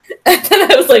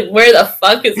like, where the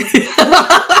fuck is this?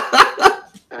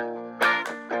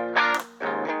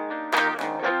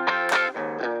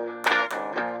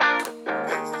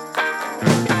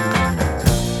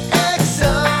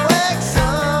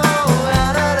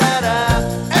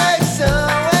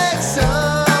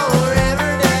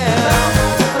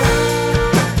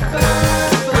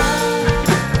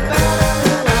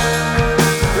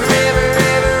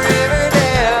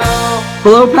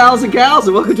 Hello, pals and gals,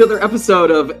 and welcome to another episode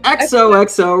of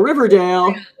XOXO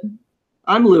Riverdale.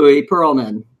 I'm Louis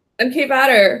Pearlman. I'm Kate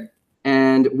Batter.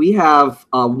 And we have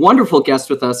a wonderful guest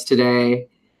with us today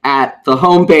at the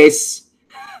home base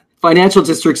financial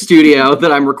district studio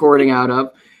that I'm recording out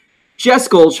of. Jess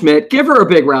Goldschmidt. Give her a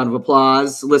big round of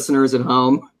applause, listeners at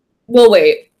home. We'll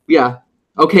wait. Yeah.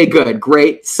 Okay, good.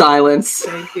 Great. Silence.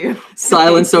 Thank you.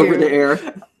 Silence Thank over you. the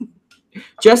air.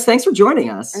 Jess, thanks for joining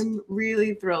us. I'm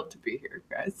really thrilled to be here,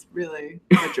 guys. Really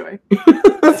a joy.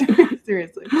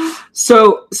 Seriously.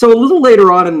 So a little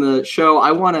later on in the show,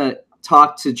 I want to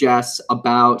talk to Jess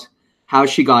about how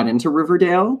she got into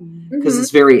Riverdale, because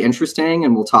it's very interesting,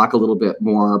 and we'll talk a little bit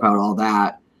more about all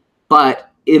that.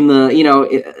 But in the,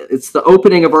 it's the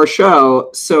opening of our show.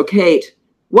 So Kate,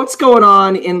 what's going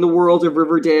on in the world of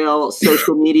Riverdale,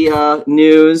 social media,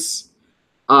 news?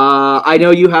 I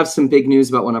know you have some big news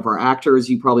about one of our actors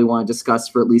you probably want to discuss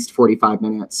for at least 45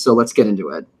 minutes. So let's get into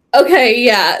it. Okay,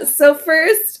 yeah. So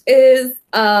first is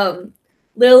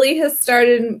Lily has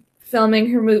started filming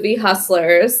her movie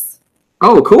Hustlers.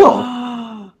 Oh, cool.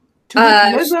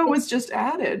 Lizzo was just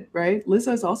added, right?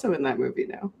 Lizzo's also in that movie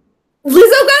now. Lizzo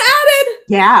got added?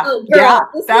 Yeah. Oh, girl, yeah.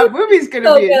 this That is movie's going to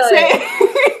so be good.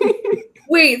 insane.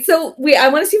 Wait, I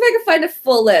want to see if I can find a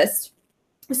full list.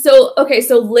 So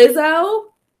Lizzo,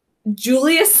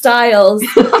 Julia Stiles,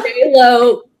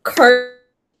 J-Lo, Cardi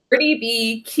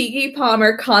B, Keke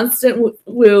Palmer, Constant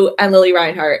Wu, and Lily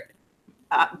Reinhart.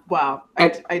 Wow.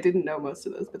 I didn't know most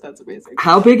of those, but that's amazing.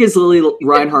 How big is Lily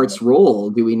Reinhart's role?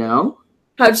 Do we know?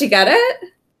 How'd she get it?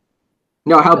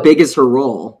 No, how big is her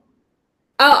role?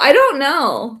 Oh, I don't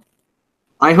know.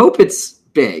 I hope it's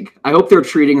big. I hope they're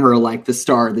treating her like the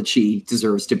star that she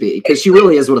deserves to be, because she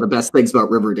really is one of the best things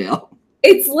about Riverdale.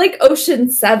 It's like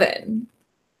Ocean 7.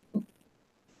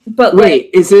 But wait,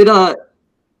 is it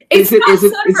It's not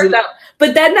Soderbergh, though.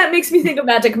 But then that makes me think of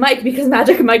Magic Mike, because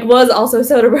Magic Mike was also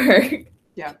Soderbergh.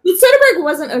 Yeah. But Soderbergh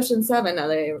wasn't Ocean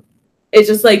 7. It's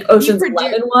just like Ocean's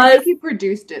 11 was. He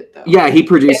produced it, though. Yeah, he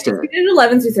produced He it. did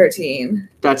 11 through 13.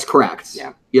 That's correct.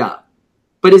 Yeah. Yeah.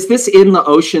 But is this in the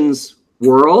Ocean's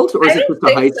world, or is it just a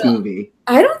heist movie?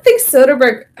 I don't think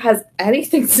Soderbergh has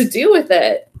anything to do with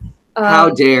it. How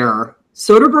dare.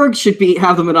 Soderbergh should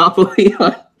have the monopoly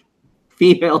on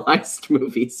female heist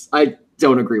movies. I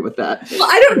don't agree with that. Well,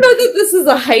 I don't know that this is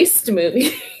a heist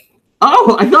movie.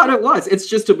 Oh, I thought it was. It's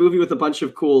just a movie with a bunch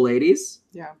of cool ladies.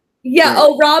 Yeah. Yeah,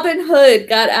 Right. Robin Hood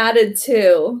got added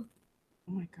too.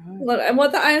 Oh my god. Look, I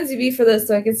want the IMDb for this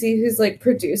so I can see who's like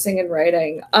producing and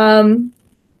writing.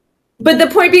 But the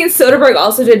point being, Soderbergh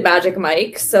also did Magic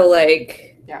Mike, so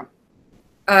like, Yeah.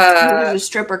 uh, There's a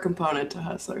stripper component to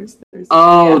Hustlers.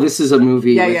 This is a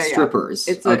movie with Yeah. strippers.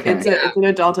 It's okay. it's an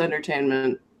adult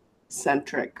entertainment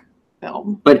centric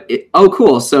film. But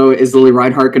cool. So is Lily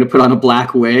Reinhart going to put on a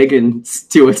black wig and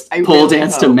do a I pole really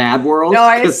dance to hope. Mad World? No,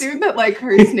 I 'Cause- assume that like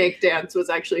her snake dance was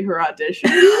actually her audition.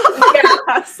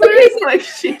 Hustlers, like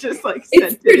she just like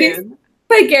It's sent it in.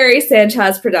 by Gary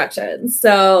Sanchez Productions,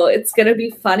 so it's gonna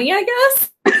be funny, I guess.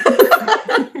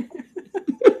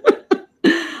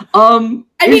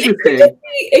 I mean, interesting.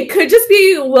 it could just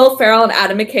be Will Ferrell and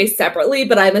Adam McKay separately,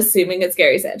 but I'm assuming it's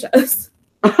Gary Sanchez.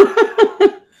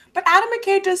 But Adam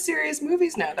McKay does serious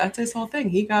movies now. That's his whole thing.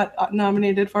 He got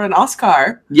nominated for an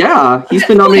Oscar. Yeah, he's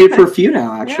been nominated for a few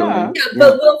now, actually. Yeah. Yeah,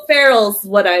 but Will Ferrell's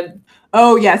what I'm.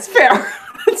 Oh yes, fair.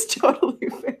 That's totally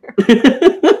fair.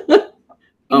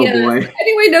 Oh Yeah. boy.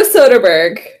 Anyway, no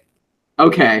Soderbergh.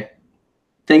 Okay.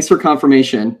 Thanks for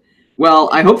confirmation. Well,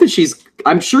 I hope that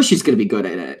I'm sure she's going to be good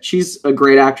at it. She's a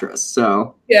great actress.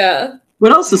 So Yeah.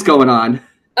 what else is going on?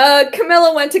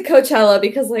 Camilla went to Coachella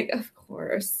because, like, of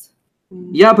course.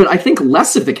 Yeah, but I think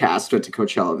less of the cast went to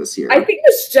Coachella this year. I think it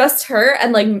was just her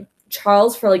and like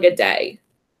Charles for like a day.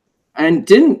 And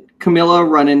didn't Camilla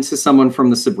run into someone from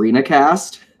the Sabrina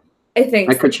cast I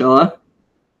think. at Coachella?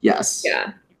 Yes.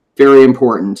 Yeah. Very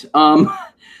important.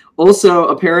 Also,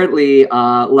 apparently,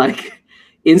 like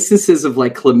instances of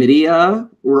like chlamydia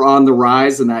were on the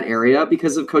rise in that area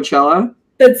because of Coachella.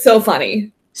 That's so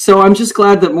funny. So I'm just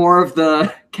glad that more of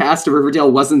the cast of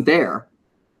Riverdale wasn't there,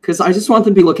 because I just want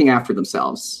them to be looking after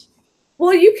themselves.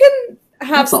 Well, you can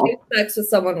have That's all. safe sex with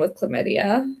someone with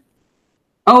chlamydia.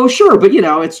 Oh, sure, but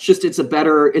it's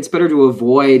better to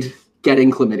avoid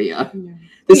getting chlamydia. Yeah.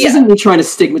 This isn't me trying to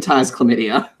stigmatize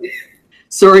chlamydia.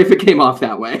 Sorry if it came off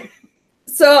that way.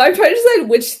 So I'm trying to decide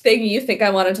which thing you think I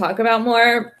want to talk about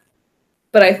more,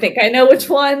 but I think I know which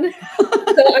one.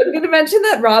 So I'm going to mention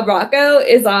that Rob Rocco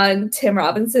is on Tim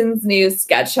Robinson's new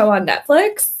sketch show on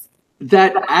Netflix.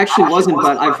 That actually wasn't,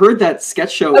 but I've heard that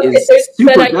sketch show is but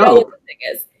super I know what dope. the thing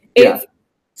is. It's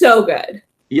so good.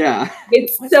 Yeah.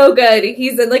 It's so good.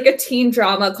 He's in like a teen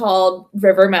drama called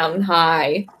River Mountain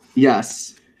High.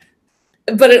 Yes.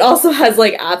 But it also has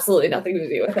like absolutely nothing to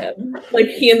do with him. Like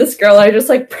he and this girl are just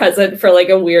like present for like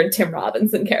a weird Tim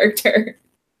Robinson character.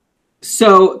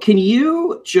 So can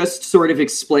you just sort of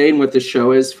explain what the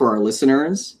show is for our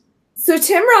listeners? So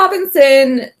Tim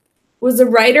Robinson was a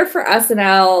writer for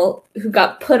SNL who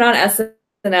got put on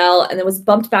SNL and then was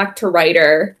bumped back to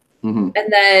writer. Mm-hmm.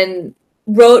 And then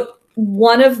wrote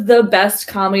one of the best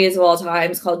comedies of all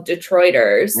times called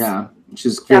Detroiters. Yeah, which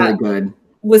is very good.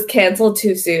 Was canceled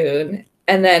too soon.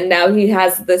 And then now he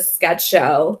has this sketch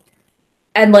show.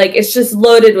 And like it's just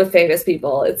loaded with famous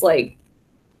people. It's like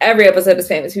every episode is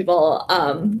famous people,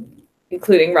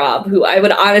 including Rob, who I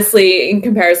would honestly, in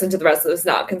comparison to the rest of us,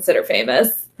 not consider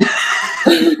famous.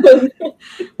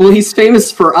 Well, he's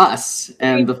famous for us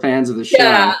and the fans of the show.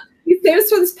 Yeah, he's famous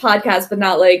for this podcast, but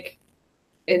not like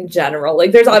in general.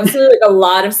 Like there's obviously like a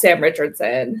lot of Sam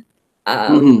Richardson.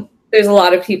 There's a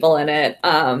lot of people in it.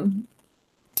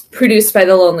 Produced by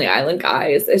the Lonely Island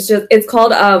guys. It's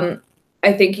called I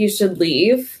Think You Should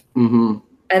Leave. Mm-hmm.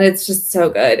 And it's just so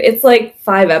good. It's like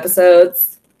 5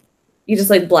 episodes. You just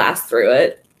like blast through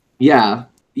it. Yeah.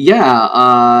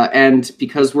 Yeah. And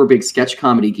because we're big sketch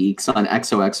comedy geeks on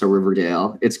XOXO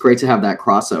Riverdale, it's great to have that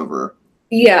crossover.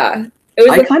 Yeah.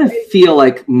 I kind of feel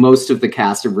like most of the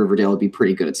cast of Riverdale would be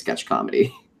pretty good at sketch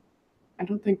comedy. I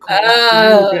don't think Cole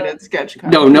would be good at sketch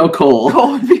comedy. No Cole.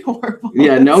 Cole would be horrible.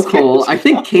 Yeah, no Cole. I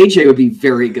think KJ would be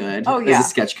very good as yeah. a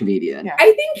sketch comedian. Yeah.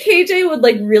 I think KJ would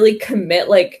like really commit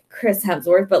like Chris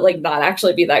Hemsworth, but like not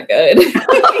actually be that good.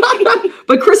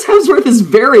 But Chris Hemsworth is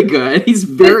very good. He's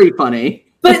very funny.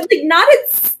 But like not at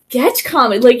sketch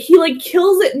comedy. Like he like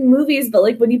kills it in movies, but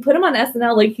like when you put him on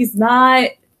SNL, like he's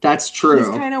not. That's true. He's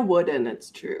kind of wooden, it's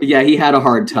true. Yeah, he had a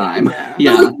hard time.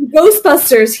 Yeah. Like,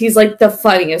 Ghostbusters, he's like the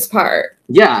funniest part.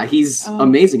 Yeah, he's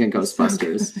amazing at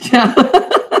Ghostbusters. Yeah.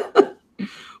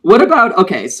 What about,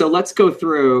 okay, so let's go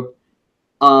through,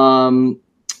 you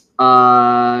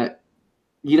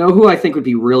know who I think would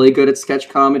be really good at sketch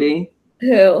comedy?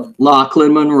 Who?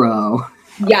 Lachlan Monroe.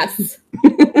 Yes.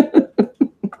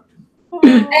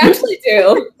 I actually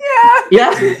do.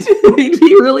 Yeah. He'd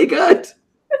be really good.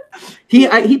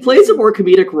 He plays a more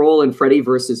comedic role in Freddy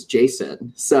vs.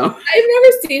 Jason. So I've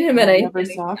never seen him in I anything. never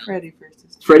saw Freddy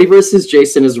vs. Freddy vs.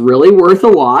 Jason is really worth a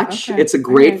watch. Okay. It's a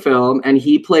great film, and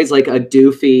he plays like a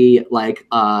doofy like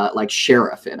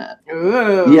sheriff in it.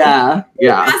 Ooh. Yeah. He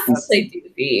has to play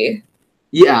Doofy.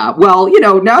 Yeah, well, you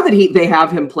know, now that they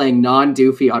have him playing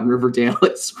non-Doofy on Riverdale,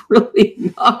 it's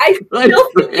really not good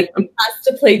still for feel like him. he has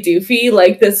to play Doofy.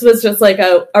 Like this was just like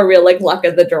a real like luck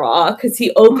of the draw because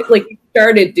he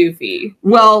started Doofy.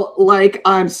 Well, like,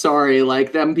 I'm sorry,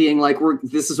 like them being like,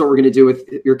 this is what we're gonna do with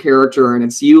your character, and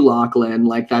it's you, Lachlan.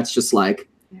 Like that's just like,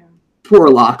 poor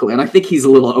Lachlan. I think he's a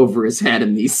little over his head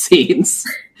in these scenes.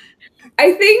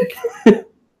 I think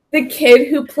the kid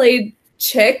who played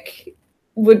Chick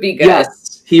would be good.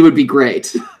 Yes, he would be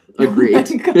great. Agreed.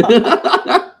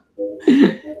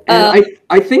 And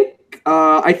I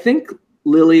think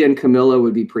Lily and Camilla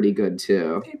would be pretty good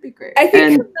too. They'd be great. I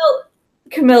think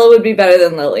Camilla would be better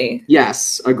than Lily.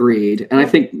 Yes, agreed. And I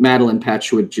think Madeline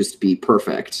Petch would just be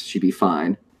perfect. She'd be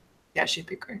fine. Yeah, she'd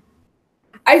be great.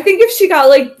 I think if she got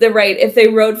like if they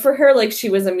wrote for her like she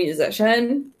was a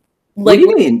musician. What do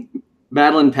you mean?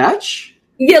 Madeline Petch?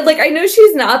 Yeah, like I know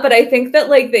she's not, but I think that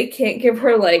like they can't give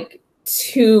her like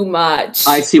too much.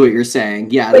 I see what you're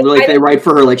saying. Yeah, Like, they write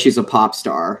for her like she's a pop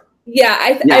star. Yeah,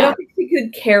 I don't think she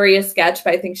could carry a sketch,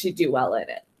 but I think she'd do well in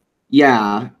it.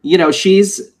 Yeah, you know,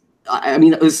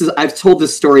 I've told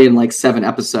this story in like 7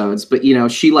 episodes, but you know,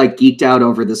 she like geeked out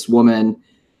over this woman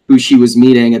who she was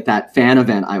meeting at that fan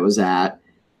event I was at.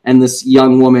 And this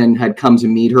young woman had come to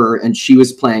meet her, and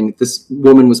this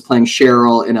woman was playing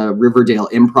Cheryl in a Riverdale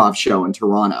improv show in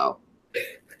Toronto.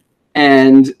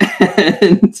 And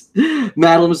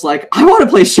Madeline was like, I want to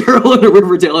play Cheryl in a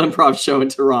Riverdale improv show in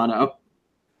Toronto.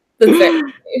 That's very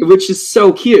funny. Which is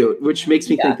so cute, which makes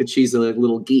me think that she's a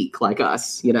little geek like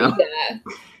us, you know? Yeah.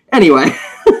 Anyway.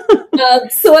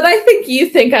 So what I think you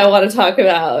think I want to talk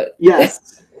about.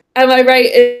 Yes. Am I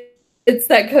right? It's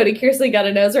that Cody Kearsley got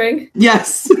a nose ring?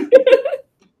 Yes.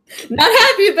 Not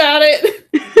happy about it.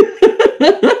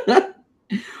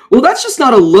 Well, that's just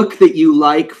not a look that you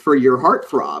like for your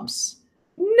heartthrobs.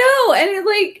 No, and it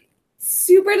like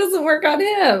super doesn't work on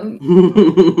him.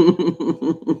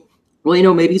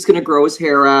 Well, maybe he's gonna grow his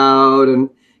hair out and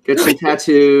get some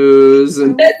tattoos.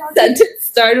 And That sentence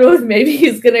started with maybe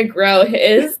he's gonna grow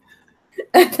his,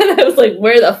 and then I was like,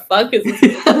 "Where the fuck is this?"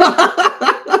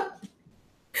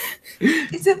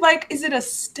 Is it a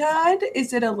stud?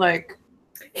 Is it a like?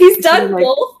 He's done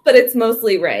both, but it's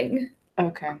mostly ring.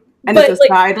 Okay, and But, it's a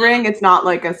side ring. It's not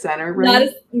like a center ring.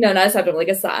 Not a septum, like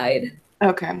a side.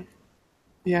 Okay,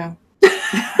 yeah.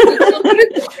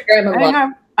 Instagram and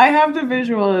look. I have the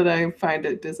visual, and I find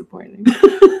it disappointing.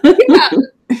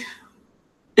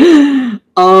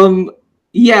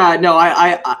 Yeah, no,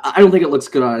 I don't think it looks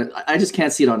good on it. I just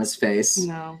can't see it on his face.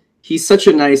 No. He's such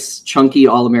a nice, chunky,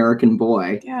 all-American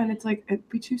boy. Yeah, and it's like, it'd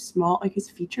be too small. Like, his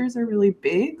features are really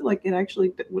big. Like, it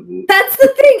actually wouldn't... That's the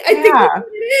thing. I think that's what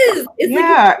it is.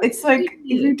 It's like if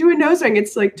you do a nose ring,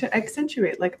 it's like to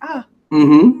accentuate, like,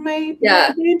 Mm-hmm. my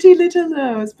dainty little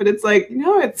nose. But it's like,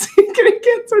 it's gonna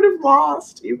get sort of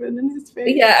lost even in his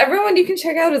face. Yeah, everyone, you can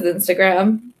check out his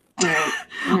Instagram.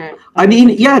 Right. I mean,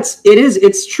 yeah,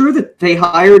 it's true that they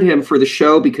hired him for the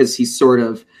show because he's sort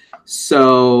of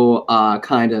so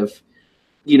kind of,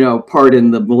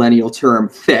 pardon the millennial term,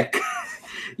 thick.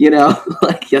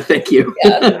 Like, yeah, thank you.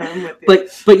 Yeah. But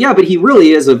he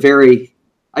really is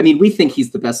we think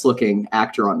he's the best looking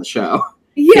actor on the show.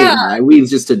 Yeah. We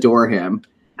just adore him.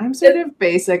 I'm sort of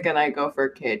basic and I go for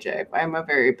KJ. I'm a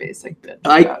very basic bitch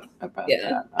about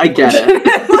that. I get it.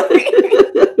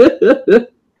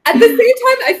 At the same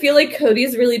time, I feel like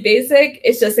Cody's really basic.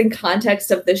 It's just in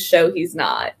context of this show, he's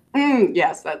not.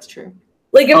 Yes, that's true.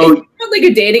 Like, if he had like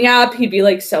a dating app, he'd be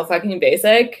like so fucking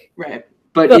basic. Right.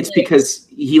 But it's because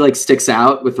he like sticks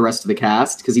out with the rest of the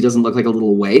cast because he doesn't look like a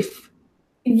little waif.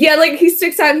 Yeah, like he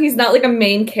sticks out and he's not like a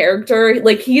main character.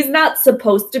 Like, he's not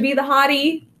supposed to be the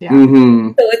hottie. Yeah. Mm-hmm.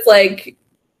 So it's like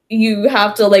you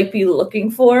have to like be looking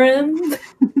for him.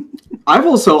 I've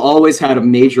also always had a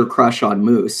major crush on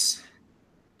Moose.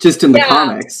 Just in the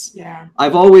comics. Yeah.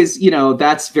 I've always,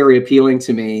 that's very appealing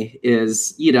to me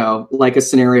is, like a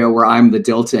scenario where I'm the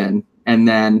Dilton and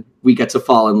then we get to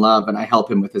fall in love and I help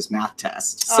him with his math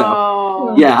test.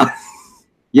 So, yeah.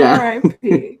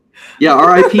 R.I.P. Yeah,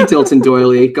 R.I.P. Dilton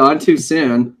Doily. Gone too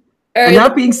soon. Right, and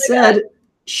that being said,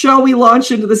 shall we launch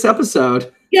into this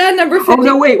episode? Yeah, number 50. Oh,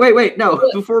 no, wait.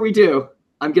 No, before we do,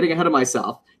 I'm getting ahead of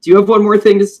myself. Do you have one more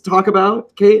thing to talk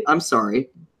about, Kate? I'm sorry.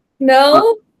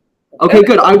 No. Okay,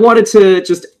 good. I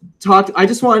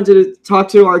just wanted to talk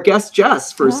to our guest,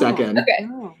 Jess, for a second. Okay.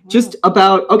 Just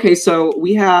about, so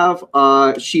we have,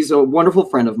 she's a wonderful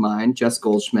friend of mine, Jess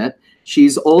Goldschmidt.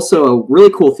 She's also a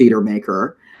really cool theater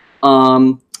maker.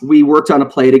 We worked on a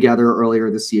play together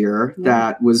earlier this year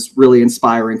that was really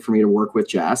inspiring for me to work with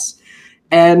Jess.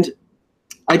 And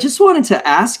I just wanted to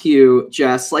ask you,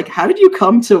 Jess, like, how did you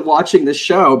come to watching this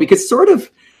show? Because sort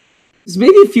of,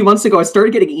 maybe a few months ago, I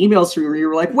started getting emails from you where you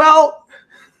were like, well,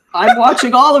 I'm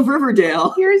watching all of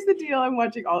Riverdale. Here's the deal. I'm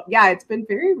watching all. Yeah, it's been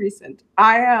very recent.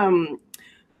 I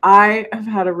have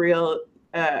had a real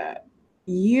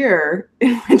year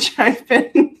in which I've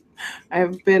been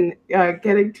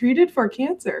getting treated for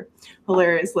cancer,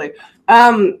 hilariously.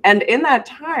 And in that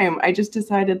time, I just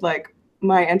decided like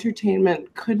my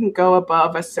entertainment couldn't go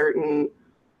above a certain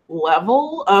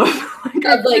level of like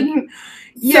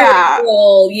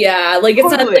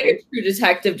it's not like a true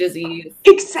detective disease.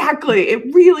 Exactly.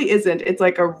 It really isn't. It's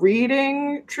like a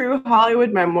reading true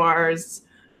Hollywood memoirs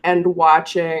and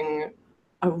watching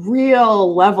a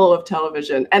real level of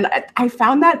television. And I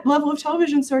found that level of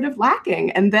television sort of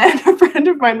lacking. And then a friend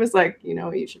of mine was like,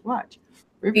 what you should watch?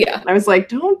 Riverdale. Yeah. And I was like,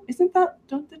 don't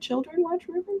the children watch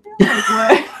Riverdale?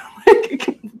 Like,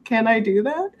 what? Can I do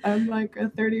that? I'm like a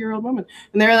 30-year-old woman.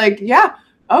 And they were like, yeah.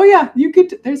 Oh yeah, you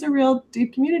could. There's a real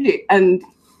deep community, and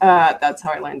that's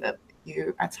how I learned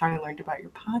that's how I learned about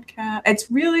your podcast.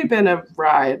 It's really been a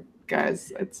ride,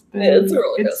 guys. It's a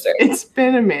roller coaster. It's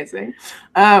been amazing.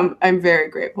 I'm very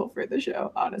grateful for the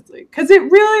show, honestly, because it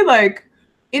really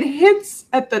it hits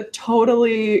at the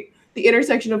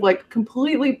intersection of like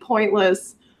completely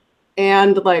pointless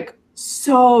and like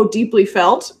so deeply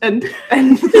felt and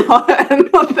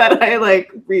that I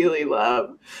like really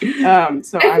love. So I'm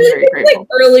very grateful. Like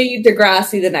early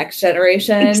Degrassi, The Next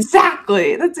Generation.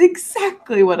 Exactly. That's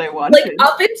exactly what I wanted. Like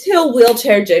up until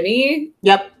Wheelchair Jimmy.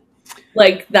 Yep.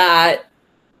 Like that.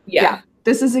 Yeah.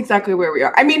 This is exactly where we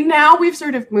are. I mean, now we've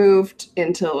sort of moved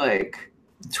into like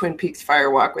Twin Peaks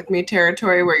Fire Walk with Me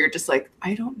territory, where you're just like,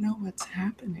 I don't know what's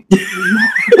happening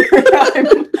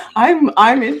anymore.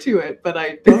 I'm into it, but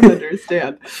I don't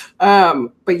understand.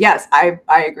 But yes,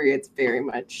 I agree. It's very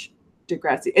much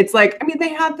Degrassi. It's like, I mean, they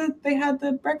had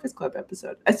the Breakfast Club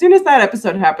episode. As soon as that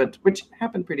episode happened, which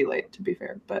happened pretty late, to be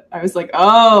fair, but I was like,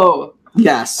 oh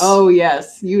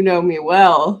yes, you know me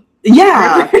well.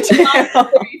 Yeah,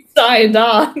 signed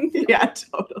on. Yeah,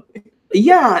 totally.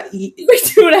 Yeah, like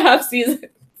 2.5 seasons.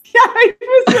 Yeah, I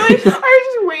was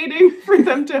just waiting for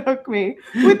them to hook me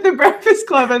with the Breakfast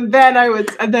Club, and then I was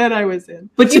in.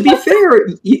 But to be fair,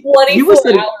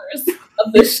 24 hours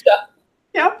of the show.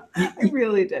 Yep, I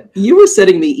really did. You were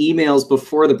sending me emails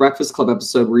before the Breakfast Club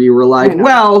episode where you were like,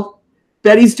 well,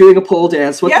 Betty's doing a pole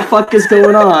dance. What the fuck is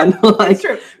going on? Like, it's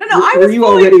true. No, you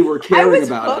already were caring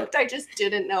about hooked. I just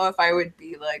didn't know if I would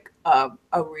be like a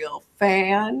real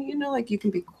fan, you know, like you can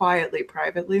be quietly,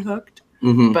 privately hooked.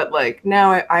 Mm-hmm. But like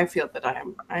now I feel that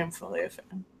I am fully a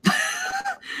fan.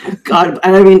 God,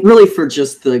 and I mean, really for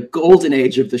just the golden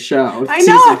age of the show,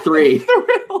 season 3.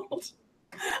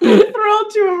 I'm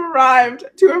thrilled to have arrived,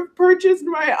 to have purchased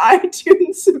my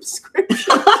iTunes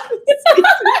subscription. Like,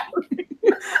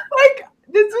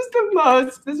 this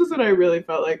was what I really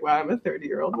felt like, wow, I'm a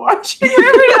 30-year-old watching it.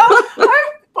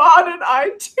 I bought an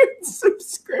iTunes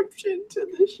subscription to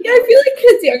the show. Yeah, I feel like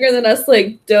kids younger than us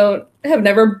have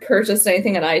never purchased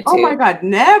anything on iTunes. Oh my God,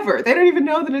 never. They don't even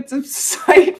know that it's a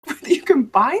site that you can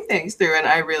buy things through, and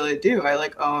I really do. I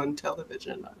like own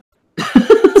television.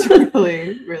 It's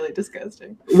really, really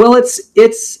disgusting. Well, it's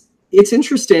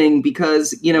interesting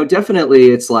because, you know,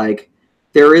 definitely it's like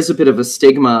there is a bit of a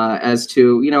stigma as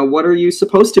to, you know, what are you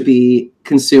supposed to be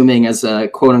consuming as a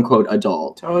quote unquote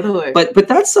adult? Totally. But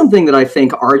that's something that I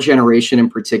think our generation in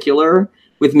particular,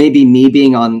 with maybe me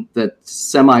being on the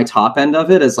semi top end of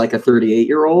it as like a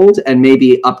 38-year-old and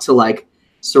maybe up to like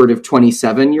sort of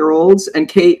 27-year-olds. And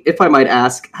Kate, if I might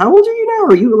ask, how old are you now?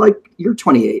 Are you you're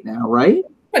 28 now, right?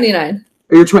 29.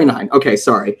 Or you're 29. Okay,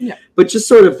 sorry. Yeah. But just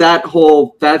sort of that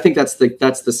I think that's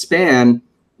the span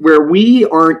where we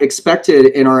aren't expected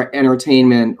in our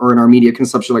entertainment or in our media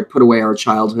consumption, like put away our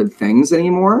childhood things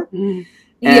anymore. Mm.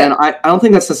 And I don't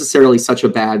think that's necessarily such a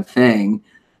bad thing.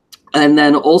 And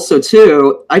then also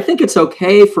too, I think it's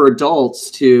okay for adults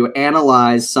to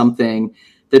analyze something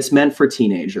that's meant for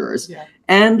teenagers. Yeah.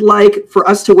 And like for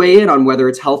us to weigh in on whether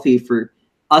it's healthy for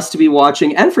us to be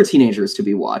watching and for teenagers to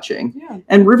be watching. Yeah.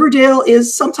 And Riverdale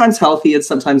is sometimes healthy and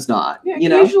sometimes not. Yeah, you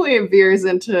know? Usually it veers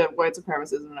into white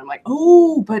supremacism, and I'm like,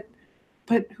 oh, but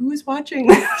who is watching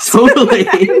this? Totally.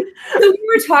 So we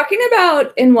were talking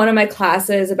about in one of my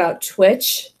classes about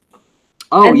Twitch.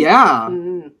 Oh, and yeah.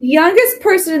 The youngest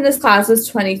person in this class was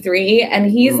 23,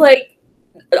 and he's like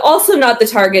also not the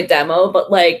target demo, but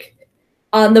like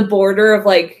on the border of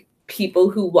like people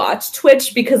who watch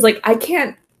Twitch, because like I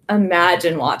can't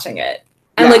imagine watching it.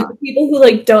 And like the people who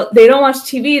like don't watch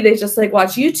TV, they just like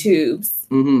watch YouTubes.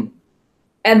 Mm-hmm.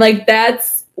 And like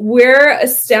we're a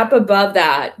step above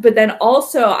that. But then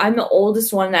also I'm the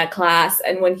oldest one in that class,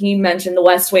 and when he mentioned the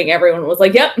West Wing, everyone was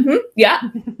like, yep, yeah.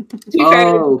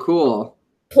 Oh, cool.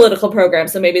 Political program,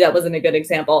 so maybe that wasn't a good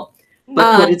example.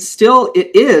 But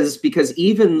it is, because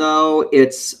even though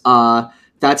it's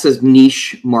that's a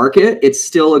niche market, it's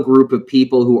still a group of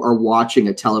people who are watching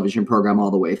a television program all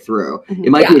the way through. Mm-hmm.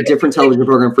 It might be a different television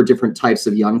program for different types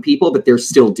of young people, but they're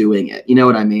still doing it. You know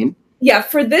what I mean? Yeah,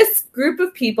 for this group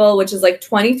of people, which is like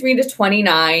 23 to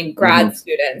 29 grad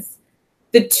students,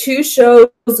 the two shows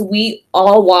we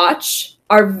all watch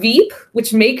are Veep,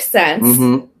 which makes sense,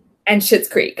 and Schitt's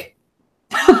Creek.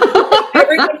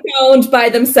 Everyone found by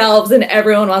themselves and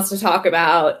everyone wants to talk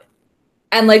about.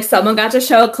 And like someone got to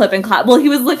show a clip in class. Well, he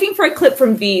was looking for a clip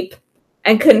from Veep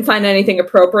and couldn't find anything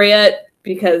appropriate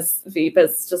because Veep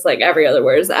is just like every other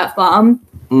word is F-bomb.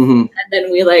 And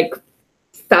then we like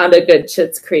found a good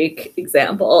Schitt's Creek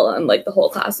example, and like the whole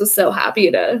class was so happy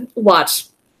to watch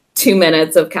 2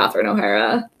 minutes of Catherine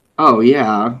O'Hara. Oh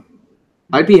yeah,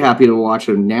 I'd be happy to watch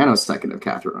a nanosecond of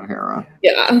Catherine O'Hara.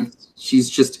 Yeah, she's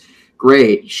just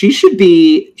great. She should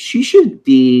be.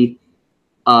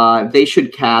 They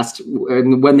should cast,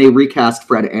 when they recast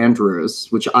Fred Andrews,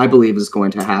 which I believe is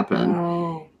going to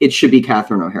happen. It should be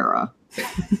Catherine O'Hara.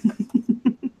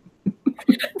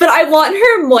 But I want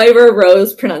her Moira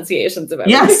Rose pronunciations of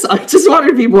everything. Yes, I just want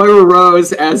her to be Moira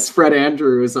Rose as Fred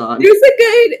Andrews on. There's a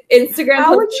good Instagram.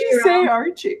 How would you say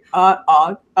Archie?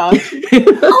 Archie. Oh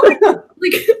my God.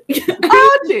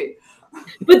 Archie.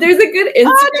 But there's a good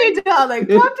Instagram. Archie, darling,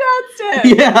 come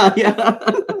downstairs. Yeah.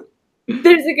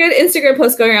 There's a good Instagram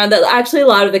post going around that actually a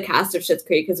lot of the cast of Schitt's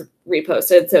Creek has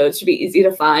reposted, so it should be easy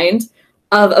to find,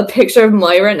 of a picture of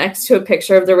Moira next to a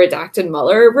picture of the redacted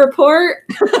Mueller report.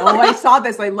 Oh, I saw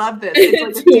this. I love this. It's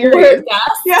like a series.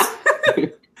 Yeah.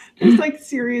 There's like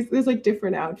series. There's like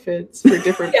different outfits for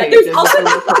different pages of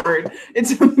the report.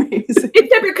 It's amazing. It's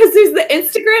different because there's the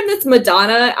Instagram that's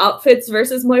Madonna outfits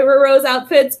versus Moira Rose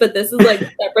outfits, but this is like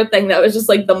a separate thing that was just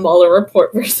like the Mueller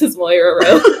report versus Moira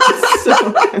Rose.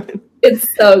 So good.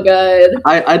 It's so good.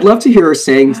 I'd love to hear her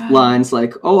saying lines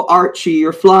like, "Oh, Archie,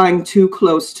 you're flying too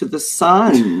close to the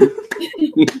sun."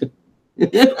 The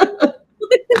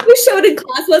thing we showed in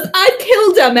class was, "I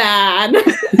killed a man."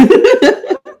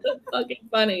 That's fucking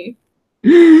funny.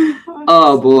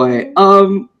 Oh boy.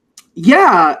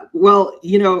 Yeah. Well,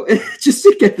 just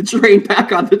to get the train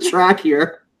back on the track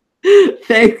here.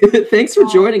 Thanks for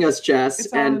joining us, Jess.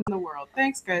 It's all in the world.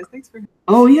 Thanks, guys. Thanks for.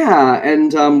 Oh yeah,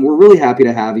 and we're really happy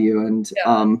to have you, and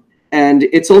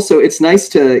it's nice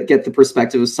to get the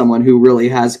perspective of someone who really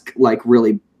has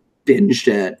really binged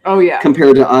it. Oh yeah.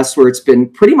 Compared to us, where it's been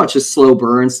pretty much a slow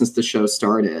burn since the show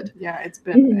started. Yeah, it's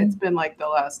been like the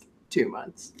last 2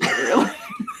 months. Literally,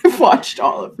 I've watched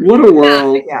all of it. What a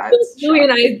world! Yeah, Julie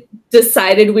and I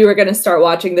decided we were going to start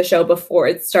watching the show before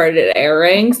it started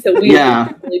airing, so we've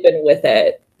really been with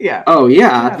it. Yeah. Oh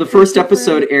yeah, the first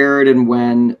episode aired, and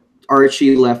when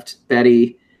Archie left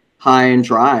Betty high and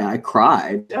dry, I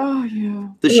cried. Oh yeah.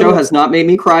 The show has not made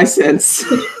me cry since.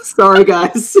 Sorry,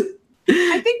 guys.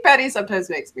 I think Betty sometimes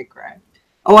makes me cry.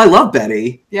 Oh, I love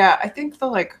Betty. Yeah, I think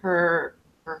her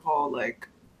whole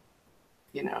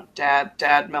dad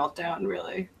meltdown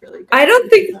really. I don't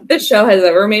think the show has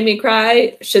ever made me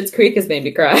cry. Schitt's Creek has made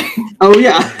me cry. Oh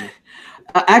yeah.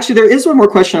 Actually, there is one more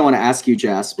question I want to ask you,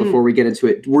 Jess, before we get into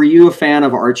it. Were you a fan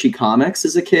of Archie comics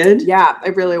as a kid? Yeah, I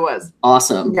really was.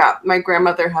 Awesome. Yeah, my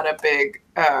grandmother had a big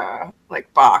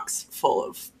box full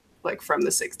of from the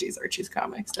 60s Archie's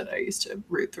comics that I used to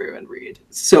root through and read.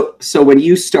 So when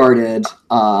you started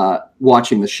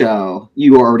watching the show,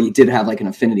 you already did have an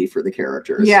affinity for the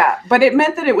characters. Yeah, but it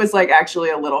meant that it was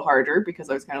actually a little harder because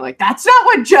I was kind of that's not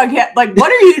what Jughead,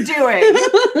 what are you doing?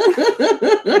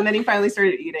 And then he finally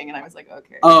started eating and I was like,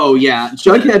 okay. Oh yeah,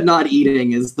 Jughead not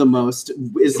eating is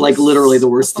literally the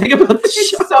worst thing about the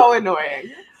show. It's so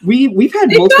annoying. We've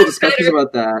had multiple discussions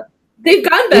about that. They've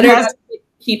gotten better at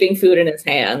keeping food in his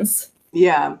hands.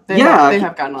 Yeah, they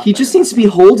have gotten. He just needs to be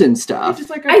holding stuff. Just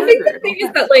I think the thing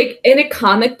is that in a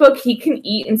comic book he can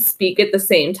eat and speak at the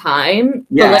same time.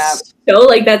 Yes.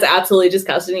 But that's absolutely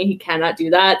disgusting. He cannot do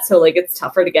that. So it's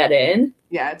tougher to get in.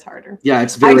 Yeah, it's harder. Yeah,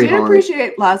 it's very hard. I did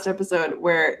appreciate last episode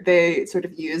where they sort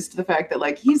of used the fact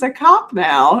that he's a cop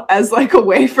now as a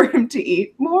way for him to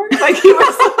eat more. He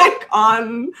was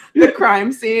on the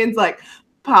crime scenes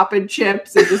popping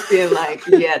chips and just being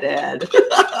yeah, Dad,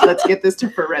 let's get this to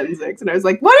forensics. And I was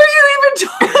like, what are you even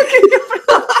talking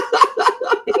about?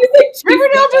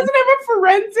 Riverdale doesn't have a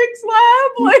forensics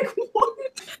lab? What?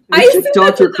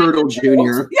 Dr. Curdle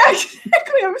Jr. Yeah,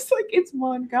 exactly. I was like, it's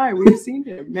one guy. We've seen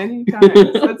him many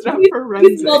times. That's not forensics.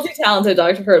 He's multi-talented,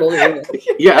 Dr. Curdle Jr.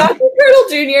 Yeah. Dr. Curdle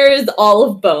Jr. is all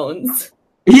of Bones.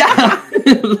 Yeah.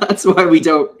 That's why we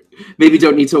don't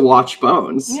need to watch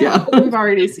Bones. Yeah. We've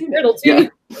already seen Curdle Jr. Yeah.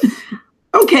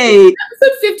 Okay.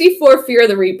 Episode 54, Fear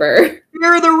the Reaper.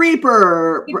 Fear the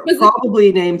Reaper.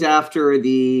 Probably named after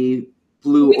the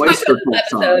Blue Oyster Cult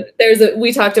song.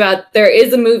 We talked about there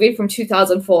is a movie from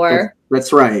 2004.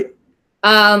 That's right.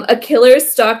 A killer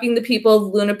is stalking the people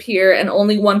of Luna Pier, and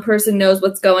only one person knows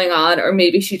what's going on, or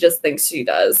maybe she just thinks she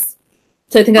does.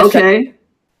 So I think that's okay.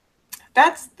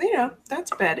 That's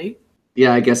Betty.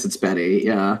 Yeah, I guess it's Betty.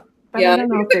 Yeah. But yeah, I don't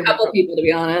know if a couple people, to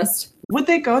be honest. Would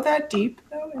they go that deep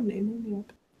though in naming the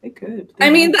episode? They could.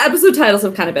 The episode titles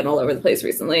have kind of been all over the place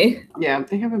recently. Yeah,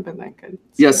 they haven't been that good.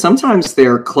 So. Yeah, sometimes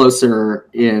they're closer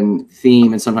in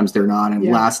theme, and sometimes they're not. And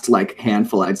last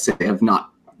handful, I'd say, have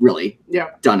not really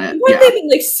done it. They've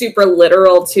been super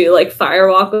literal too.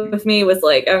 Firewalk with Me was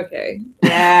okay.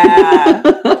 Yeah,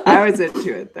 I was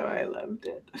into it though. I loved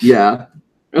it. Yeah.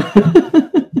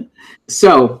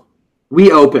 So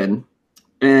we open,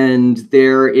 and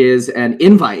there is an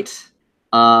invite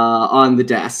on the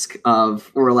desk on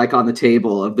the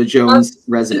table of the Jones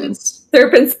residence.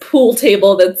 Serpent's pool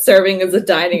table that's serving as a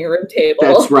dining room table.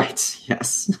 That's right.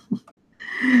 Yes.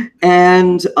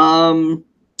 And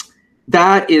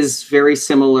that is very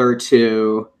similar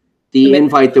to the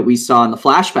invite that we saw in the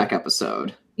flashback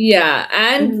episode. Yeah,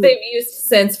 and they've used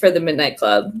since for the Midnight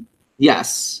Club.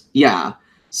 Yes. Yeah.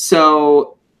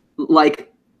 So,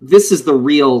 this is the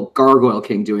real Gargoyle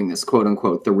King doing this, quote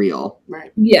unquote, the real.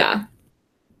 Right. Yeah.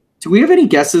 Do we have any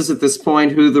guesses at this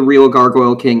point who the real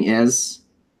Gargoyle King is?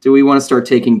 Do we want to start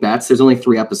taking bets? There's only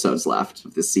 3 episodes left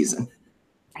of this season.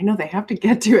 I know they have to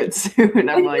get to it soon.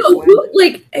 I'm like, I feel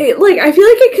like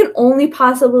it can only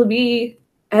possibly be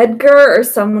Edgar or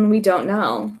someone we don't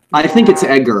know. I think it's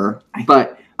Edgar,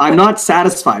 but I'm not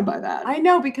satisfied by that. I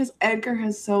know, because Edgar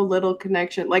has so little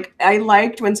connection. Like, I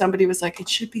liked when somebody was like, it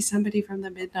should be somebody from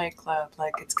the Midnight Club.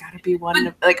 Like, it's got to be one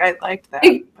of, like, I liked that.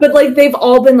 But like, they've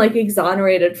all been like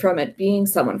exonerated from it being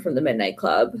someone from the Midnight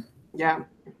Club. Yeah.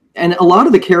 And a lot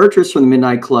of the characters from the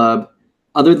Midnight Club,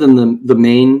 other than the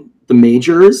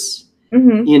majors,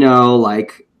 you know,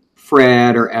 like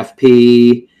Fred or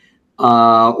FP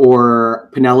or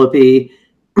Penelope,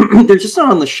 they're just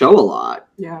not on the show a lot.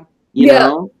 Yeah. You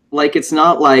know? Like, it's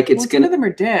not like it's Some of them are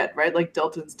dead, right? Like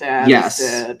Dilton's dad is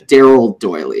dead. Daryl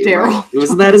Doyley. Daryl. Right?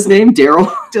 Wasn't that his name? Daryl?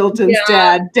 Dilton's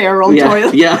dad, Daryl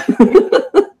Doyley. Yeah.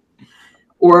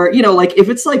 Or, you know, like, if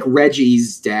it's like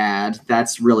Reggie's dad,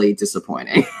 that's really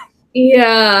disappointing.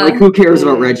 Yeah. Like, who cares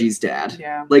about Reggie's dad?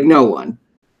 Yeah. Like, no one.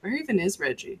 Where even is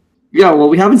Reggie? Yeah, well,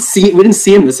 we didn't see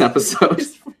him this episode.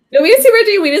 No, we didn't see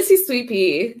Reggie, we didn't see Sweet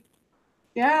Pea.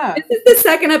 Yeah. This is the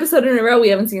second episode in a row we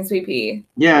haven't seen Sweet Pea.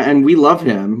 Yeah, and we love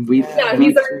him. He's our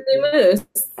new moose.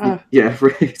 Yeah,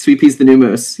 right. Sweet Pea's the new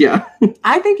moose. Yeah.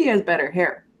 I think he has better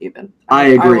hair, even. I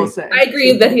agree. I will say. I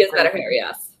agree that he has better hair,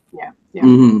 yes. Yeah.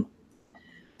 Mm-hmm.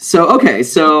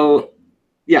 So,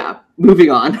 yeah,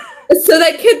 moving on. So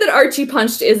that kid that Archie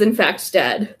punched is in fact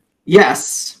dead.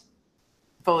 Yes.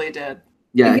 Fully dead.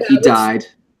 Yeah, he died.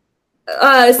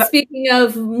 Speaking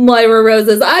of Moira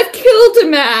Roses, I've killed a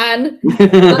man.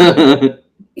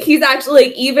 He's actually,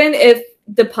 like, even if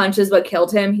the punch is what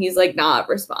killed him, he's like not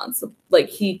responsible. Like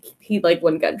he like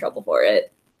wouldn't get in trouble for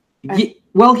it.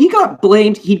 Well, he got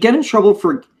blamed. He'd get in trouble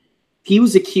for. He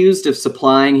was accused of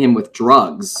supplying him with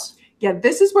drugs. Yeah,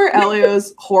 this is where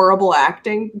Elio's horrible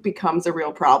acting becomes a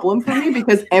real problem for me,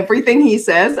 because everything he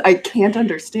says, I can't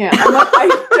understand. I'm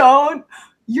like,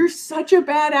 you're such a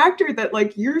bad actor that,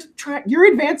 like, you're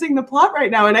advancing the plot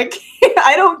right now, and I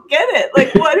don't get it.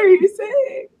 Like, what are you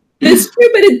saying? It's true,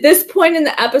 but at this point in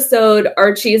the episode,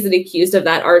 Archie isn't accused of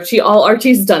that. All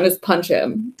Archie's done is punch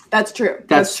him. That's true.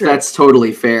 That's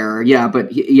totally fair. Yeah,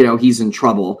 but he's in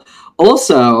trouble.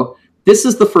 Also, this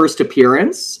is the first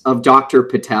appearance of Dr.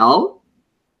 Patel,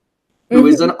 who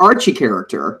is an Archie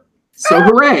character. So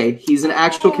hooray, he's an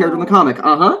actual character in the comic.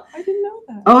 I didn't know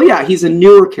that. Oh yeah, he's a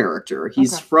newer character.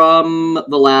 He's from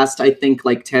the last, I think,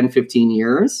 like 10, 15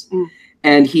 years.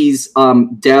 And he's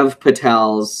Dev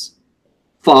Patel's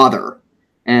father.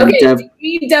 And do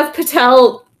you mean Dev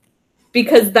Patel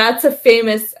because that's a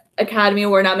famous Academy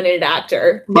Award nominated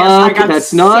actor? But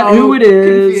that's not who it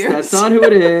is. Confused. That's not who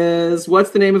it is.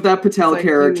 What's the name of that Patel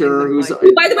character? Who's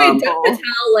by the way, Dev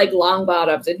Patel like long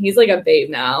bottoms, and he's like a babe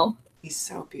now. He's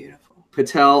so beautiful.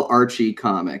 Patel Archie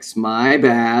comics. My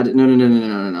bad. No.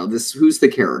 Who's the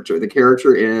character? The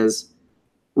character is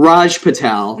Raj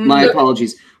Patel. My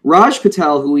apologies. Raj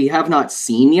Patel, who we have not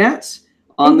seen yet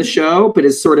on the show, but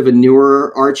is sort of a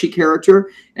newer Archie character,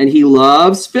 and he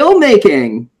loves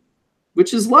filmmaking,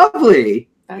 which is lovely.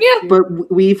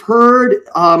 But we've heard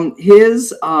his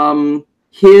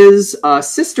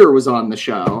sister was on the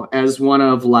show as one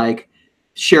of like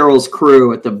Cheryl's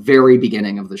crew at the very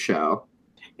beginning of the show.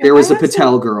 There was a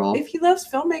Patel girl. If he loves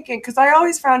filmmaking, because I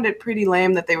always found it pretty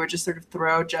lame that they would just sort of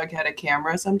throw Jughead a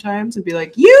camera sometimes and be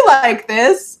like, "You like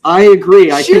this?" I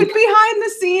agree. Shoot behind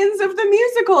the scenes of the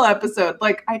musical episode.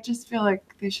 Like, I just feel like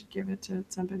they should give it to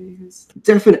somebody who's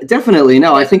definitely.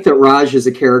 No, I think that Raj is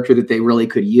a character that they really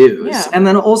could use. Yeah. And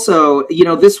then also,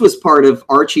 this was part of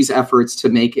Archie's efforts to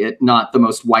make it not the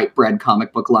most white bread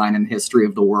comic book line in the history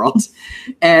of the world.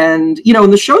 And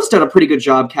and the show's done a pretty good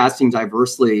job casting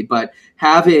diversely, but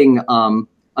having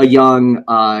a young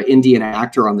Indian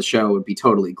actor on the show would be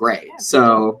totally great.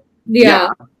 So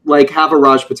like have a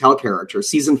Raj Patel character.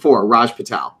 Season 4, Raj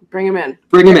Patel. Bring him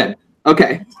in.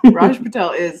 Okay. Raj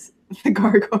Patel is the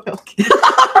Gargoyle Kid.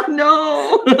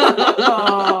 No.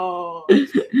 Oh,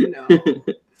 no.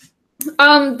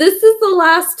 This is the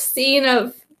last scene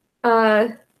of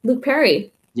Luke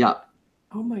Perry. Yeah.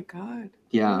 Oh my God.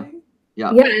 Yeah. Really?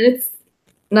 Yeah. Yeah, and it's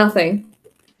nothing.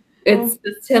 It's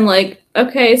just him like,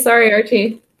 okay, sorry,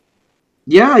 Archie.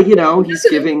 Yeah, he's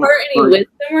giving any wisdom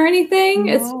or anything.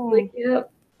 No. It's just like,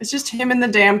 yep. It's just him in the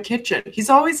damn kitchen.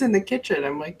 He's always in the kitchen.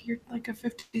 I'm like, you're like a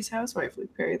 50s housewife, Luke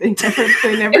Perry. They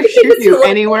never shoot you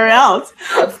anywhere else.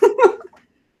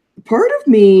 Part of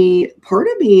me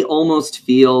almost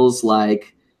feels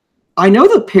like I know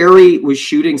that Perry was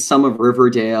shooting some of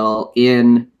Riverdale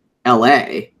in LA.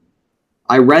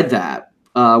 I read that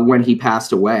when he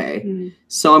passed away.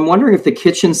 So I'm wondering if the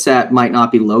kitchen set might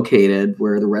not be located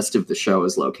where the rest of the show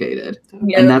is located.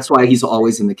 Yeah. And that's why he's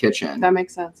always in the kitchen. That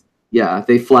makes sense. Yeah,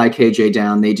 they fly KJ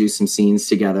down. They do some scenes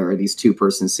together, these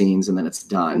 2-person scenes, and then it's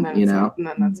done. And then and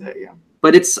then that's it. Yeah.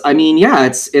 But it's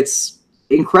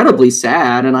incredibly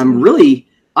sad, and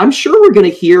I'm sure we're going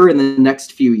to hear in the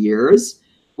next few years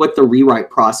what the rewrite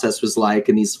process was like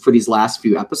for these last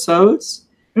few episodes.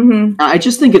 Mm-hmm. I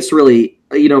just think it's really,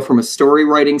 from a story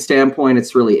writing standpoint,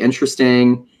 it's really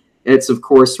interesting. It's of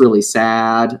course really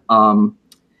sad. And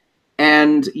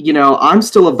I'm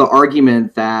still of the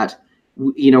argument that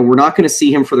we're not going to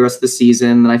see him for the rest of the season.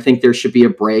 And I think there should be a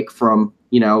break from,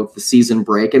 the season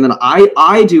break. And then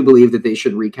I do believe that they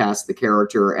should recast the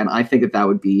character. And I think that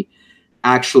would be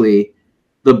actually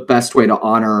the best way to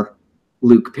honor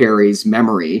Luke Perry's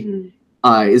memory,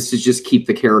 is to just keep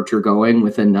the character going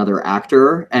with another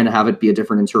actor and have it be a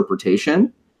different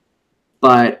interpretation.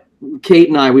 But Kate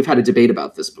and we've had a debate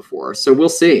about this before, so we'll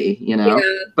see, Yeah.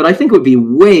 But I think it would be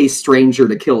way stranger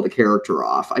to kill the character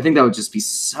off. I think that would just be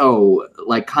so,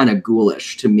 kind of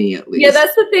ghoulish to me, at least. Yeah,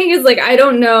 that's the thing is, I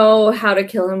don't know how to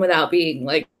kill him without being,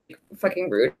 fucking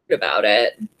rude about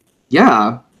it.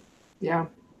 Yeah. Yeah.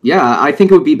 Yeah, I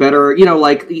think it would be better,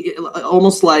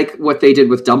 almost like what they did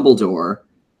with Dumbledore.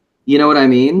 You know what I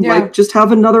mean? Yeah. Just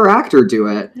have another actor do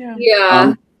it.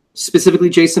 Yeah. Specifically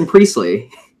Jason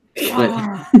Priestley. But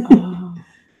Oh.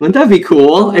 wouldn't that be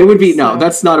cool? Oh, it would be, so, no,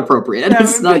 that's not appropriate.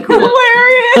 That's not cool.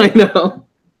 Hilarious. I know.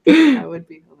 That would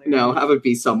be hilarious. No, have it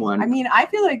be someone. I mean, I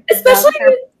feel like especially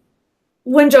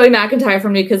when Joey McIntyre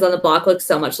from New Kids on the Block looks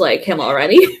so much like him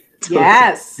already.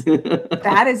 Yes.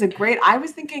 That is a great. I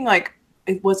was thinking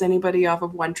was anybody off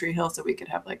of One Tree Hill so we could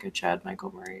have a Chad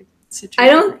Michael Murray situation? I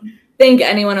don't think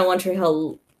anyone on One Tree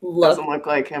Hill doesn't look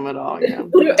like him at all. Yeah.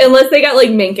 Unless they got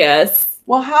Minkus.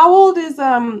 Well, how old is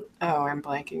I'm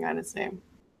blanking on his name.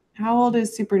 How old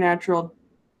is Supernatural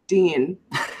Dean?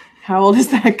 How old is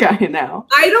that guy now?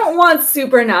 I don't want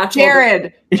Supernatural.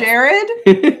 Jared.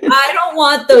 I don't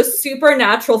want those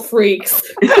supernatural freaks.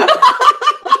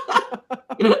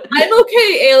 I'm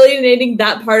okay alienating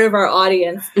that part of our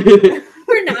audience.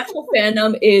 Supernatural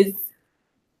fandom is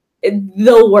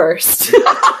the worst.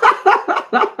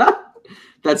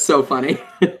 That's so funny.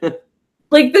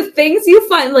 The things you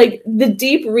find, the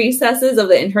deep recesses of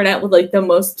the internet with the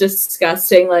most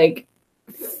disgusting,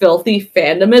 filthy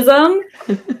fandomism,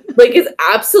 it's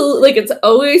absolutely, it's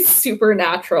always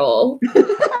Supernatural.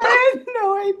 I had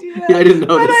no idea. Yeah, I didn't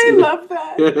know but this I either. love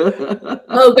that.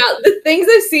 Oh god, the things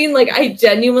I've seen, I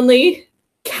genuinely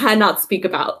cannot speak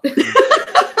about.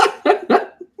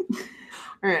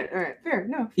 All right, fair.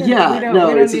 No, fair. Yeah, we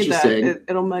don't it's need interesting. That.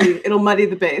 It'll muddy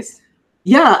the base.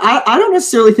 Yeah, I don't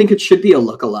necessarily think it should be a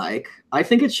lookalike. I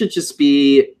think it should just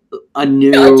be a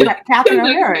new... Catherine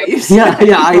O'Hara.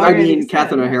 I mean,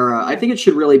 Catherine O'Hara. I think it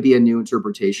should really be a new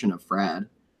interpretation of Fred,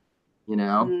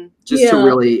 just to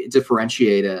really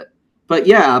differentiate it. But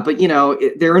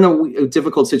they're in a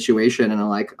difficult situation, and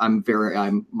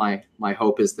my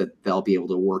hope is that they'll be able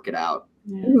to work it out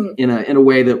in a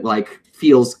way that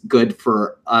feels good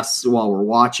for us while we're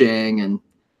watching, and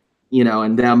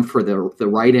and them for the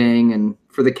writing and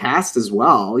for the cast as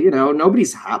well.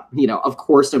 Nobody's happy. Of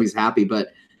course nobody's happy, but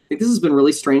I think this has been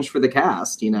really strange for the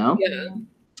cast. Yeah.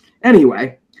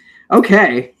 Anyway,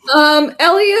 okay.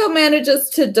 Elio manages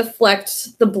to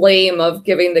deflect the blame of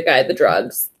giving the guy the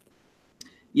drugs.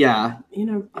 Yeah.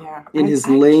 Yeah. In his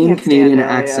lame Canadian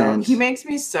accent. He makes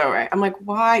me so right. I'm like,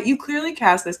 why? You clearly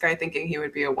cast this guy thinking he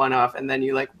would be a one-off, and then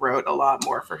you wrote a lot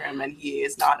more for him, and he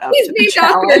is not up to the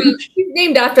challenge. He's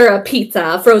named after a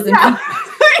pizza, frozen pizza.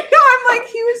 I know, I'm like,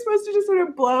 he was supposed to just sort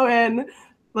of blow in,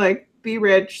 be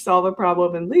rich, solve a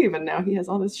problem, and leave, and now he has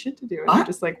all this shit to do, and I'm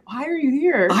just like, why are you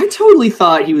here? I totally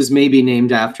thought he was maybe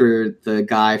named after the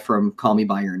guy from Call Me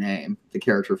By Your Name, the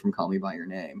character from Call Me By Your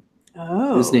Name.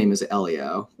 Oh. Whose name is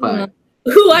Elio, but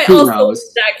who also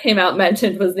knows? That came out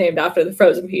mentioned was named after the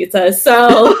frozen pizza.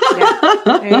 So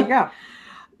there you go.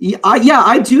 Yeah,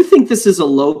 I do think this is a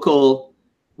local.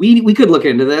 We could look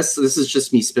into this. This is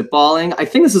just me spitballing. I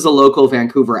think this is a local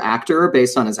Vancouver actor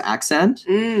based on his accent,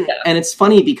 and it's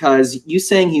funny because you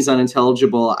saying he's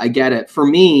unintelligible. I get it. For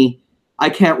me, I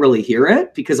can't really hear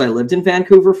it because I lived in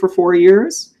Vancouver for 4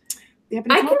 years. Yeah,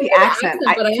 but I can the accent.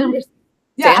 But I understand.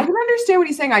 Yeah, I can understand what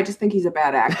he's saying. I just think he's a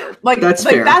bad actor. That's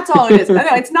fair. That's all it is. No,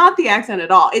 it's not the accent at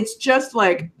all. It's just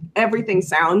everything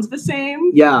sounds the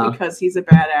same. Yeah. Because he's a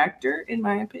bad actor, in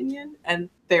my opinion, and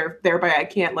thereby I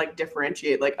can't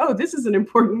differentiate. Oh, this is an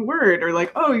important word, or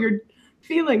oh, you're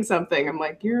feeling something. I'm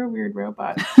like, you're a weird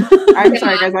robot. I'm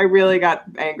sorry, guys. I really got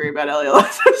angry about Elliot.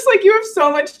 I was like, you have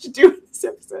so much to do with this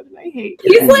episode, and I hate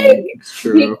you. He's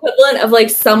the equivalent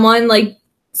of someone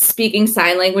speaking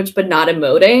sign language but not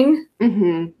emoting.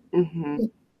 Mm-hmm. Mm-hmm.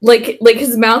 like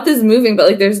his mouth is moving, but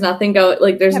like there's nothing going.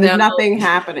 Like there's nothing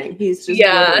happening. He's just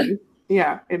living.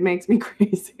 Yeah. It makes me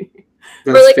crazy.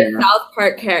 That's or like fair. a South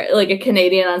Park like a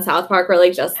Canadian on South Park, where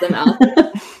like just the mouth.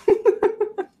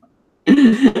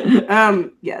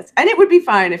 Yes, and it would be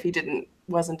fine if he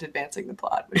wasn't advancing the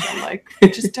plot, which I'm like,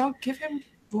 just don't give him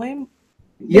blame.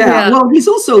 Yeah, well, he's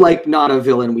also like not a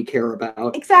villain we care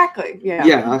about. Exactly.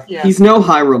 Yeah. He's no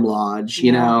Hiram Lodge,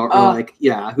 you know, or like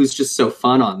who's just so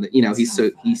fun on the, you know, he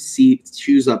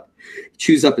chews up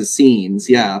his scenes.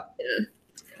 Yeah.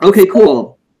 Okay,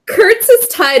 cool. Kurtz is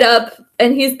tied up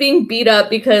and he's being beat up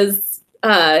because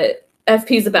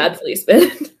FP's a bad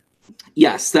policeman.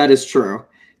 Yes, that is true.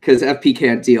 Because FP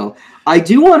can't deal. I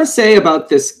do want to say about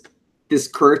this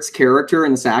Kurtz character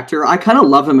and this actor, I kind of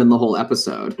love him in the whole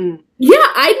episode. Yeah,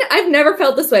 I've never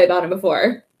felt this way about him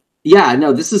before. Yeah,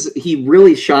 no, he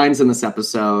really shines in this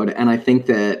episode, and I think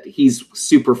that he's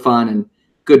super fun and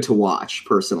good to watch,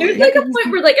 personally. There's like a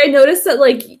point where like I noticed that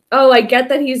like, oh, I get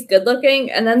that he's good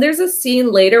looking, and then there's a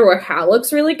scene later where Hal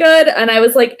looks really good, and I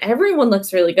was like, everyone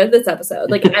looks really good this episode.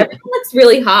 Like everyone looks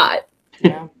really hot.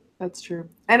 Yeah. That's true.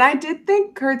 And I did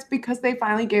think Kurtz, because they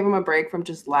finally gave him a break from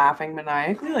just laughing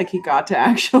maniacally, like he got to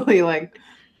actually like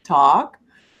talk.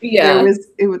 Yeah.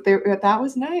 That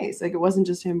was nice. Like it wasn't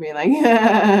just him being like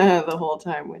the whole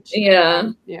time, which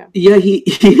Yeah, he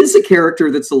is a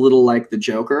character that's a little like the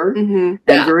Joker, and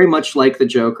very much like the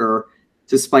Joker,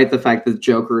 despite the fact that the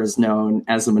Joker is known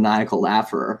as a maniacal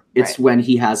laugher. It's when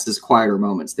he has his quieter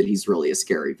moments that he's really a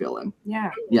scary villain.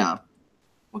 Yeah.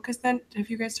 Well, because then, have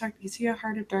you guys talked? Is he a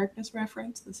Heart of Darkness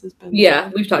reference? This has been. Yeah,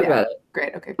 we've talked about it.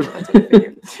 Great. Okay, cool. That's what I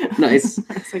figured. Nice.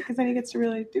 It's like because then he gets to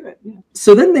really do it. Yeah.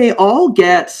 So then they all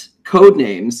get code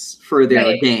names for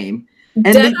their game,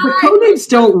 and the code names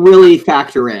don't really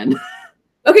factor in.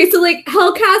 Okay, so like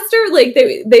Hellcaster, like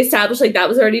they established like that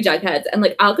was already Jughead's, and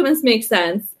like Alchemist makes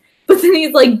sense, but then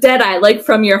he's like Deadeye, like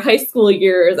from your high school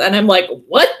years, and I'm like,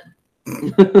 what?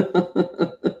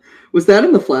 Was that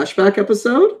in the flashback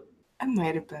episode? It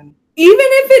might have been. Even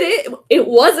if it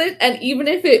wasn't, and even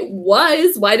if it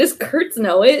was, why does Kurtz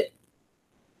know it?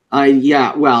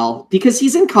 Yeah, well, because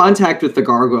he's in contact with the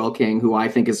Gargoyle King, who I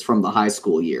think is from the high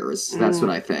school years. That's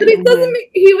what I think. But it doesn't make,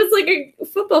 he was like a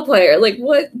football player. Like,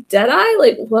 what? Deadeye?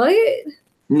 Like, what?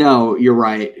 No, you're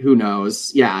right. Who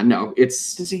knows? Yeah, no,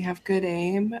 it's... Does he have good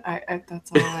aim?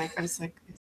 That's all I was like...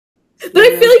 But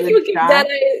I feel like you would give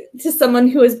Deadeye to someone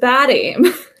who has bad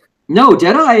aim. No,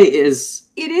 Deadeye is...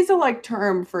 It is a like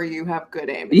term for you have good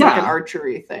aim. It's like an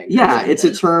archery thing. Yeah, it's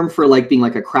a term for like being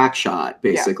like a crack shot,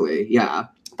 basically. Yeah.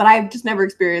 But I've just never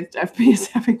experienced FPS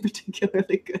having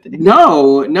particularly good aim.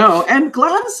 No. And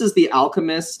Gladys as the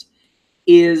alchemist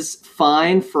is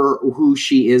fine for who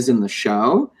she is in the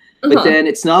show. But then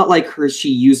it's not like she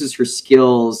uses her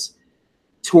skills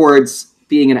towards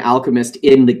being an alchemist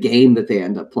in the game that they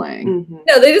end up playing.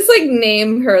 No, they just like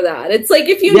name her that. It's like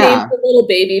if you name the little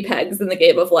baby pegs in the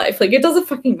Game of Life, like it doesn't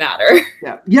fucking matter.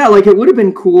 Yeah, like it would have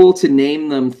been cool to name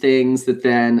them things that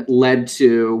then led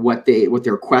to what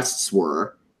their quests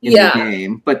were in the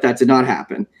game, but that did not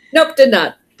happen. Nope, did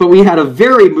not. But we had a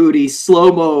very moody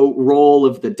slow-mo roll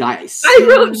of the dice. I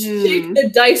wrote shake the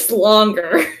dice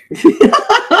longer.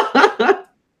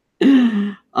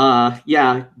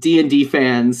 Yeah, D&D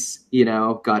fans,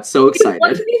 got so excited. It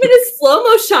wasn't even a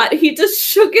slow-mo shot. He just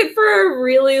shook it for a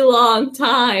really long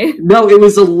time. No, it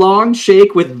was a long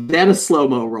shake with then a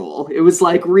slow-mo roll. It was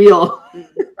like real.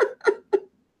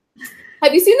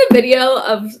 Have you seen the video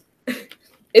of...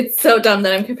 It's so dumb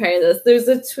that I'm comparing this. There's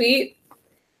a tweet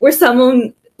where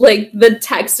someone, like, the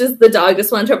text is the dog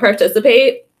just wanted to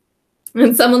participate.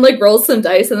 And someone, like, rolls some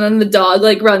dice and then the dog,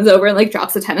 like, runs over and, like,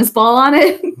 drops a tennis ball on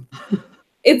it.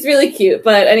 It's really cute,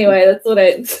 but anyway, that's what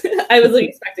I was like,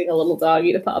 expecting a little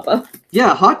doggy to pop up.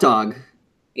 Yeah, Hot Dog.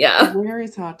 Yeah. Where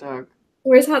is Hot Dog?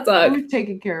 Where's Hot Dog? Who's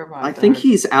taking care of Hot Dog? I think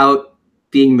he's out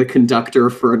being the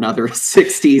conductor for another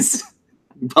 60s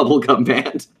bubblegum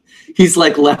band. He's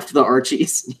like left the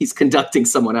Archies. He's conducting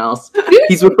someone else.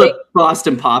 He's with the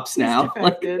Boston Pops now.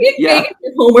 You're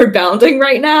homeward bounding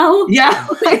right now. Yeah,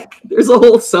 like, there's a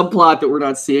whole subplot that we're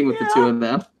not seeing with the two of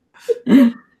them.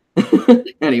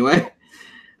 Anyway.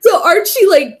 So Archie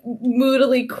like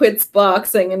moodily quits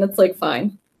boxing and it's like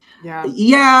fine.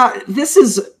 Yeah,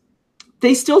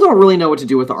 they still don't really know what to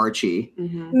do with Archie.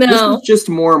 No. This is just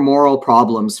more moral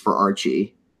problems for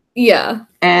Archie. Yeah.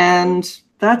 And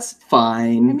that's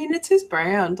fine. I mean, it's his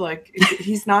brand. Like,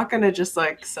 he's not going to just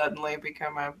like suddenly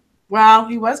become a Well,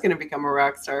 he was going to become a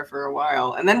rock star for a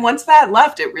while. And then once that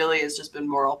left, it really has just been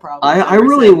moral problems. I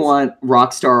really want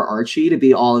Rockstar Archie to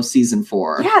be all of season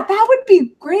 4. Yeah, that would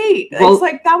be great. Well, it's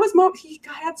like, that was he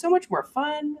had so much more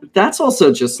fun. That's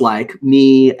also just like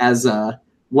me as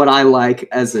what I like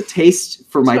as a taste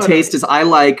for my taste is I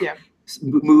like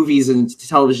movies and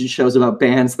television shows about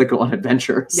bands that go on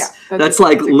adventures. Yeah, that's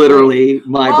like literally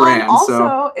my brand.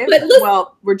 Also,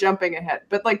 we're jumping ahead,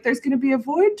 but like there's going to be a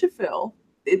void to fill.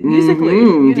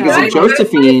 Musically, because of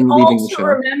Josephine leaving the show.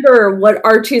 Remember what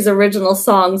Archie's original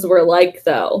songs were like,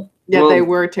 though. Yeah, they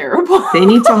were terrible. They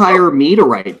need to hire me to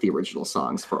write the original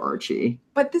songs for Archie.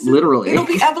 But this literally it'll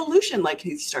be evolution. Like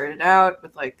he started out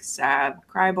with like sad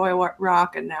cry boy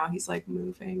rock, and now he's like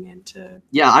moving into.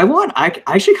 Yeah, I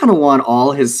actually kind of want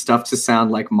all his stuff to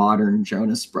sound like modern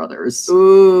Jonas Brothers.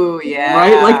 Ooh, yeah.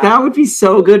 Right, like that would be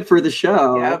so good for the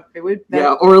show. Yep, it would.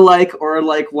 Yeah, or like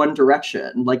One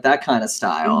Direction, like that kind of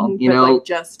style. You know, like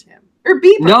just him. Or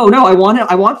Bieber. No, I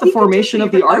want the formation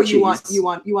of the Archies. You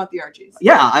want the Archies.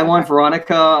 Yeah, I want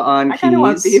Veronica on keys.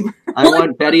 Want Bieber. I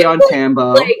want Betty on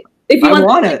tambo. If you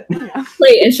want it.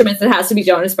 Play instruments, it has to be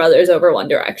Jonas Brothers over One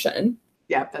Direction.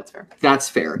 Yeah, that's fair. That's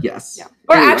fair. Yes. Yeah.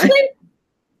 Or actually,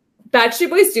 Backstreet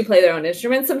Boys do play their own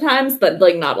instruments sometimes, but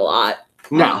like not a lot.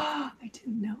 No. I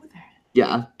didn't know that.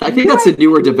 Yeah, I think that's a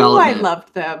newer development. I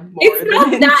loved them more. It's not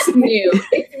that new.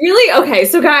 It's really okay.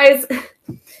 So guys.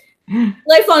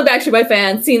 Lifelong Backstreet Boy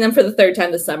fan, seen them for the 3rd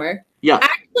time this summer. Yeah.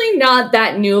 Actually not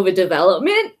that new of a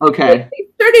development. Okay. Like, they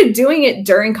started doing it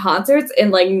during concerts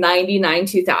in like 99,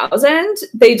 2000.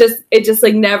 It just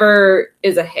like never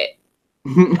is a hit.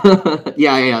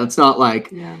 yeah. It's not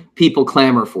like people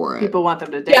clamor for it. People want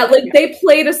them to dance. Yeah, like they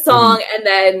played a song and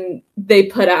then they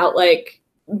put out like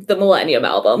the Millennium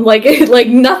album. Like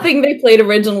nothing they played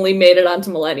originally made it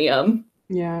onto Millennium.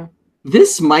 Yeah.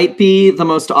 This might be the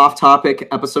most off-topic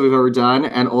episode we've ever done,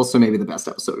 and also maybe the best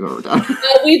episode we've ever done.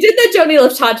 We did the Joni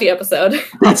Liftachi episode.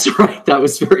 That's right. That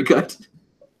was very good.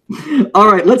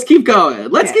 All right, let's keep going.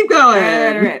 Let's keep going.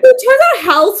 All right. It turns out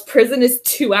Hell's Prison is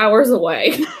 2 hours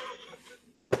away.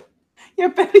 Yeah,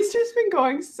 Betty's just been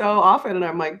going so often, and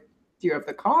I'm like, do you have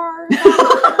the car?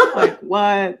 Like,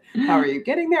 what? How are you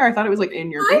getting there? I thought it was like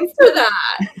in your basement. For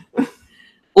that.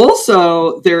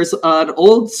 Also, there's an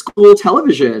old school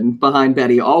television behind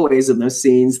Betty always in those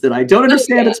scenes that I don't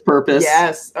understand its purpose.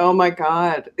 Yes. Oh my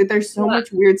God. There's so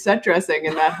much weird set dressing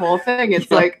in that whole thing.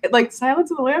 It's like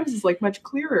Silence of the Lambs is like much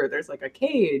clearer. There's like a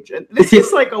cage. And this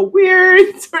is like a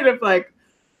weird sort of like,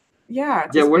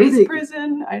 what is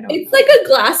prison? I don't know. It's like a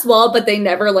glass wall, but they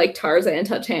never like Tarzan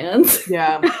touch hands.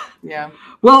 Yeah.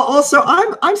 Well, also,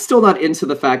 I'm still not into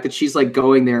the fact that she's like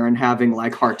going there and having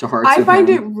like heart-to-hearts. I find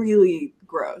it really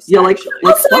gross. Yeah, actually.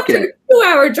 like also, after a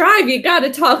 2-hour drive, you got to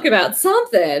talk about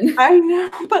something. I know,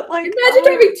 but like, imagine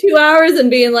driving 2 hours and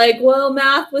being like, "Well,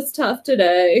 math was tough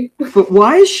today." But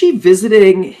why is she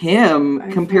visiting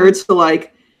him compared to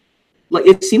like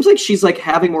it seems like she's like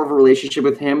having more of a relationship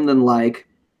with him than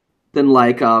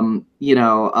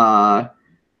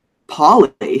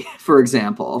Polly, for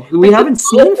example, who we haven't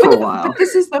seen for a while. But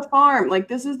this is the farm. Like,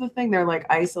 this is the thing. They're like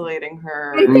isolating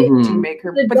her to make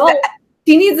her.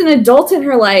 She needs an adult in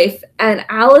her life, and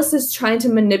Alice is trying to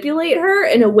manipulate her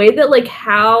in a way that, like,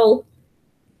 Hal,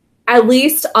 at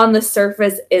least on the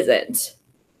surface, isn't.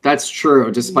 That's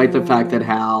true, despite the fact that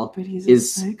Hal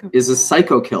is a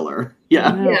psycho killer. Yeah.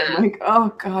 I'm like,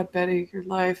 oh God, Betty, your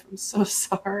life. I'm so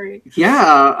sorry.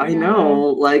 Yeah, I know.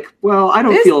 Like, well, I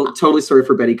don't feel totally sorry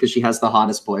for Betty because she has the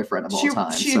hottest boyfriend of all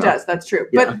time. She does. That's true.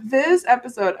 Yeah. But this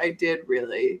episode, I did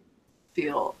really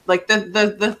feel like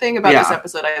the thing about this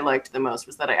episode I liked the most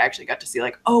was that I actually got to see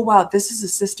like, oh wow, this is a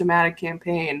systematic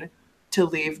campaign to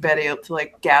leave Betty, to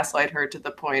like gaslight her to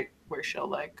the point where she'll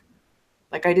like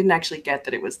I didn't actually get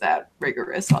that it was that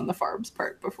rigorous on the farm's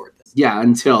part before this. Yeah,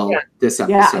 until this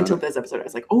episode. Yeah, until this episode. I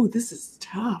was like, oh, this is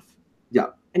tough. Yeah.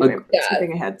 Anyway,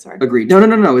 skipping ahead, sorry. Agreed.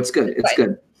 No, it's good. It's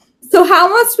good. So Hal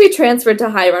must be transferred to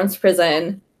Hiram's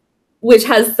prison, which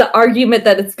has the argument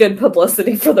that it's good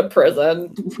publicity for the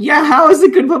prison. Yeah, how is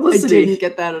it good publicity? I didn't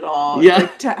get that at all. Yeah.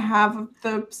 Like, to have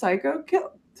the psycho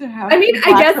kill, to have. I mean,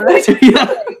 I guess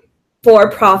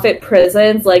for-profit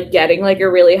prisons, like getting like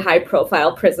a really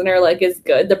high-profile prisoner like is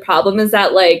good. The problem is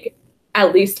that like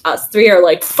at least us three are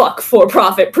like fuck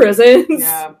for-profit prisons.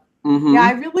 Yeah. Mm-hmm. Yeah,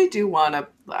 I really do want to.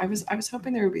 I was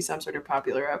hoping there would be some sort of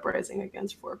popular uprising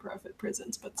against for-profit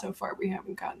prisons, but so far we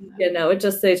haven't gotten that. Yeah, no,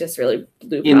 they just really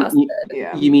blew past it.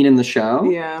 Yeah. You mean in the show?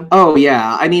 Yeah. Oh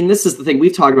yeah. I mean, this is the thing.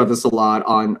 We've talked about this a lot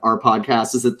on our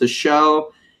podcast. Is that the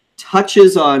show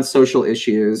touches on social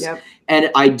issues, and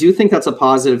I do think that's a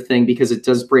positive thing because it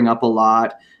does bring up a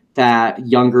lot that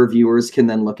younger viewers can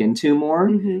then look into more.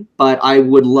 Mhm. But I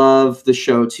would love the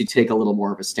show to take a little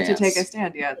more of a stance. To take a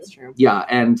stand, yeah, that's true. Yeah,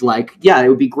 and like, yeah, it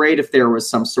would be great if there was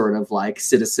some sort of like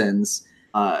citizens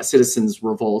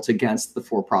revolt against the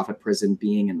for-profit prison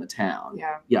being in the town.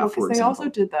 Yeah, Yeah, well, for 'cause they also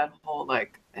example. did that whole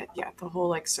like, the whole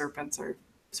like serpents are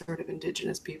sort of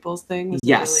indigenous peoples thing. Was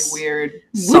Yes. a really weird,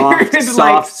 Soft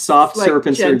like,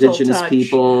 serpents are gentle indigenous touch.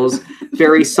 peoples.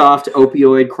 Very soft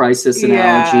opioid crisis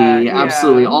analogy. Yeah,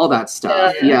 Absolutely, yeah. all that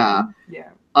stuff. Yeah.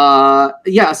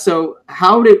 Yeah. So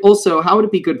how would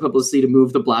it be good publicity to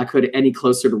move the Black Hood any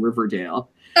closer to Riverdale?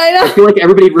 I I know. feel like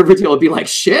everybody in Riverdale would be like,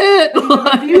 shit.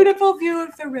 A beautiful view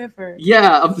of the river.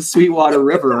 Yeah, of the Sweetwater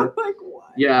River. Like what?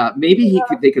 Yeah, maybe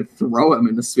they could throw him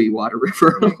in the Sweetwater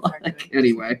River. Like,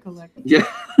 anyway. Yeah.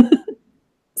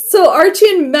 So Archie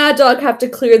and Mad Dog have to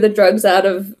clear the drugs out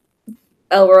of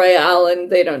El Royale, and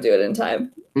they don't do it in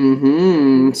time.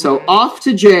 So off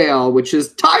to jail, which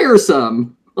is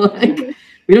tiresome. Like,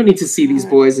 we don't need to see these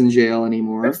boys in jail I'm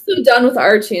anymore. so done with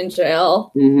Archie in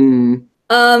jail.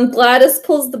 Gladys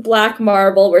pulls the black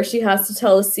marble where she has to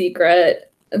tell a secret.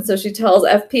 And so she tells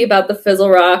FP about the Fizzle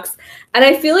Rocks. And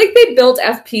I feel like they built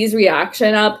FP's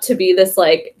reaction up to be this,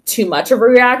 like, too much of a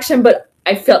reaction, but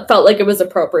I felt like it was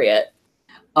appropriate.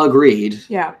 Agreed.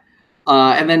 Yeah.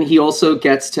 And then he also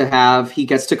gets to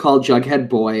call Jughead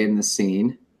boy in the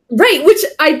scene. Right, which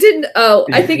I didn't... Oh,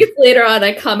 I think it's later on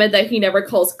I comment that he never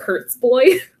calls Kurtz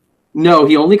boy. No,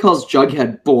 he only calls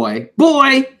Jughead boy.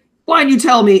 Boy! Why'd you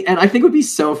tell me? And I think it would be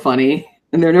so funny,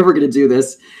 and they're never going to do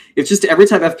this. It's just every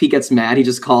time FP gets mad, he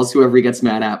just calls whoever he gets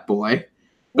mad at boy.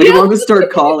 Like, I want him to start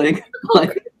calling,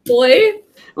 like... Boy? I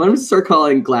want him to start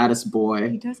calling Gladys boy.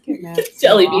 He does get mad.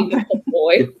 Jellybean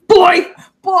boy. Boy!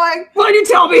 Boy! Why'd you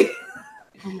tell me?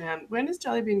 Oh man, when is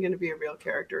Jellybean going to be a real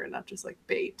character and not just like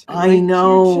bait? And, I like,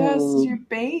 know. You're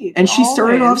bait. And she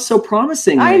started off always. so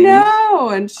promisingly. I know,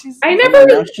 and she's. I And never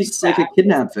now really she's like a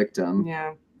kidnap victim.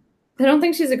 Yeah, I don't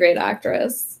think she's a great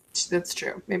actress. that's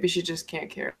true. Maybe she just can't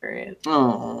carry it.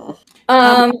 Oh.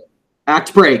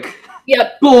 Act break.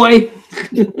 Yep. Boy.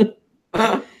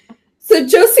 So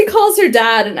Josie calls her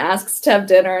dad and asks to have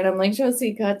dinner, and I'm like,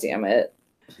 Josie, God damn it.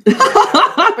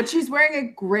 But she's wearing a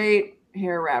great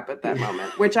hair wrap at that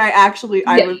moment, which I actually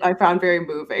I found very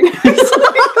moving.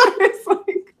 It's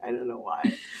like I don't know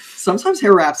why. Sometimes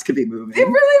hair wraps can be moving. It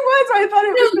really was. I thought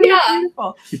it was really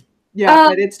beautiful. Yeah,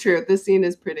 but it's true. This scene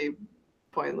is pretty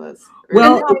pointless.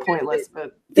 Well, not pointless,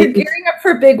 but they're gearing up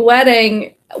her big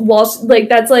wedding while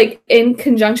that's like in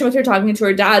conjunction with her talking to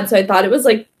her dad. So I thought it was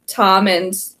like Tom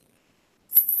and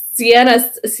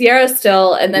Sierra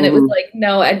still, and then it was like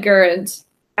no, Edgar and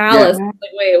Alice. Yeah.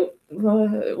 Like, wait,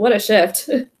 what a shift.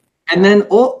 And then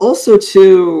also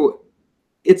too,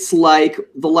 it's like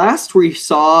the last we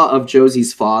saw of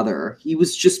Josie's father, he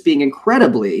was just being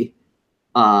incredibly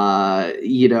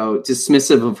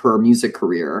dismissive of her music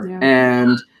career. Yeah.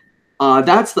 And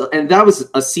that was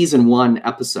a season 1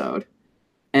 episode.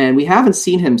 And we haven't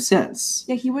seen him since.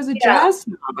 yeah, he was a jazz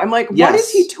snob. I'm like, what is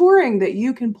he touring that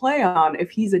you can play on if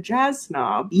he's a jazz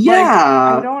snob?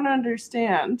 Yeah. Like, I don't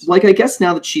understand. Like, I guess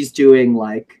now that she's doing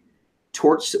like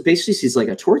basically she's like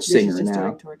a torch Yeah, singer she's just now.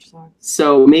 doing torch songs.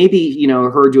 So maybe,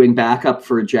 her doing backup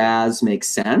for jazz makes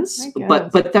sense. I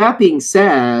But guess. that being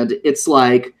said, it's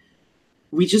like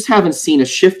we just haven't seen a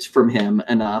shift from him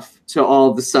enough to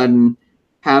all of a sudden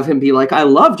have him be like, I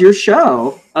loved your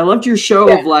show.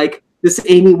 Of like this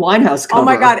Amy Winehouse cover. Oh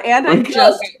my god, and I Like-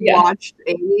 just watched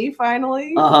Amy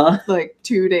finally. Uh-huh. Like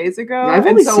 2 days ago. Yeah, I've and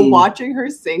only so seen- watching her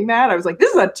sing that, I was like,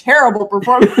 this is a terrible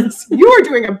performance. You are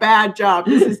doing a bad job.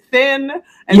 This is thin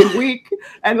and weak.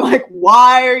 And like,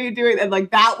 why are you doing that? And like,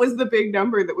 that was the big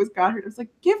number that was got her. I was like,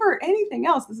 give her anything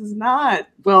else. This is not.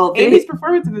 Well, Amy's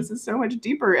performance in this is so much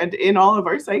deeper and in all of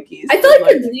our psyches. I feel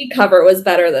like the Glee cover was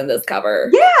better than this cover.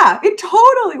 Yeah, it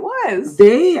totally was.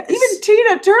 Even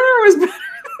Tina Turner was better than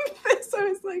this. I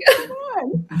was like, come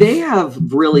on. They have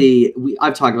really,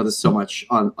 I've talked about this so much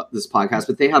on this podcast,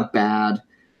 but they have bad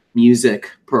music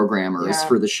programmers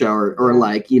for the show or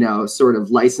like, sort of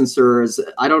licensors.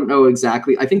 I don't know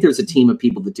exactly. I think there's a team of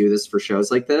people that do this for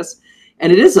shows like this.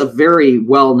 And it is a very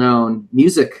well-known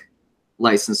music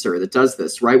licensor that does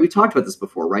this, right? We talked about this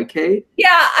before, right, Kate?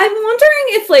 Yeah, I'm wondering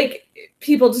if like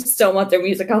people just don't want their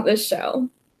music on this show.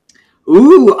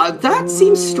 Ooh, that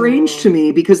seems strange to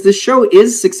me because this show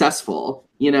is successful,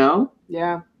 Yeah.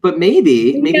 But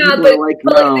maybe people are like,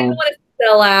 but no. like they don't want to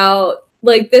sell out.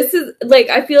 Like this is like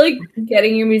I feel like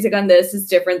getting your music on this is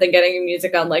different than getting your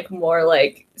music on like more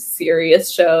like serious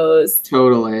shows.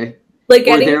 Totally. Like Or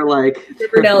getting they're like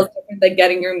Riverdale is different than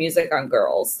getting your music on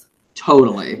Girls.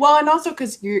 Totally. Well, and also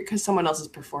because someone else is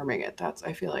performing it.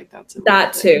 I feel like that's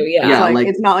That too, yeah. Yeah, like, like-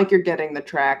 it's not like you're getting the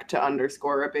track to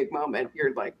underscore a big moment.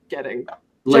 You're like getting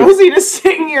Like, Josie to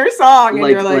sing your song, and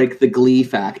you're like the Glee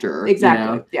factor. you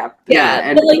exactly, know? yeah. Yeah,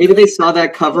 and but, like, maybe they saw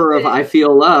that cover of I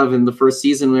Feel Love in the first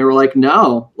season and they were like,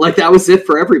 no. Like, that was it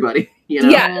for everybody, you know?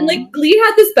 Yeah, and like Glee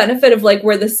had this benefit of like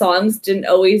where the songs didn't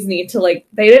always need to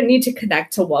they didn't need to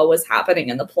connect to what was happening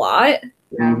in the plot.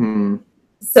 Yeah. Mhm.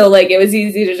 So like it was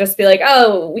easy to just be like,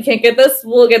 oh, we can't get this,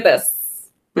 we'll get this.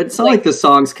 But it's not like the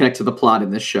songs connect to the plot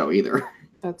in this show either.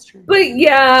 That's true. But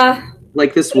yeah,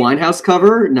 Like this Winehouse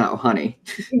cover? No, honey.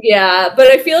 yeah. But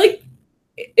I feel like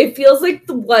it feels like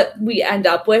what we end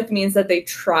up with means that they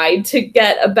tried to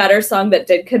get a better song that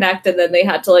did connect, and then they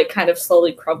had to like kind of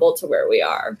slowly crumble to where we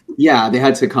are. Yeah, they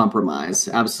had to compromise.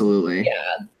 Absolutely.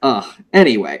 Yeah.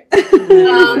 Anyway.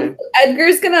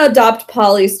 Edgar's gonna adopt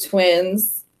Polly's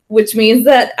twins, which means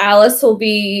that Alice will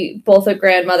be both a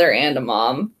grandmother and a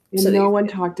mom. And So no one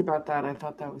talked about that. I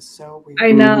thought that was so weird.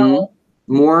 I know.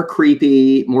 More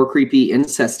creepy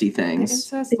incesty The things.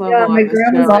 incest Yeah, level my on this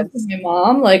grandma's show also is- my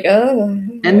mom. Like,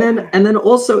 And then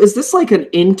also, is this like an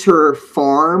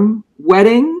inter-farm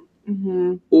wedding?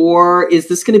 Mhm. Or is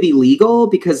this going to be legal?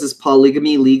 Because is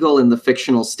polygamy legal in the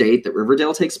fictional state that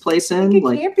Riverdale takes place I in? think it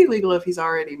Like, can't be legal if he's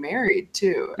already married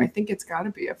too. I think it's got to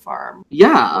be a farm.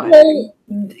 yeah. well,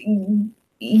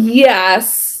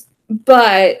 yes,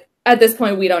 but at this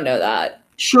point, we don't know that.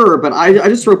 Sure, but I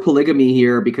just wrote polygamy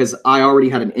here because I already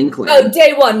had an inkling. Oh,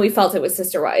 day one, we felt it was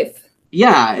sister wife.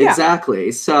 Yeah, Yeah.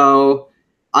 exactly. So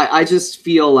I just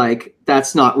feel like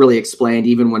that's not really explained,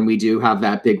 even when we do have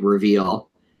that big reveal.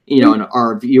 You know, and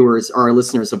our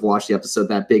listeners have watched the episode,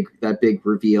 that big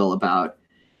reveal about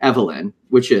Evelyn,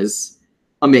 which is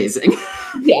amazing.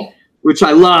 Yeah. Which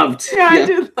I loved. Yeah, I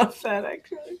did love that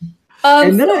actually.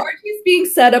 And then So Archie's being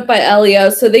set up by Elio,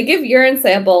 so they give urine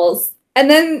samples, and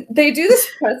then they do this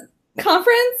press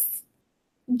conference.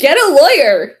 Get a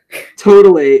lawyer.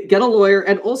 Totally. Get a lawyer.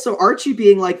 And also Archie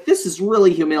being like, this is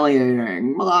really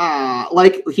humiliating. Blah.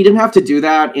 Like, he didn't have to do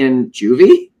that in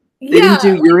Juvie. They Yeah,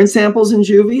 didn't do urine samples in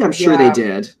Juvie? I'm sure Yeah. they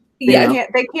did. yeah,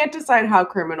 They can't decide how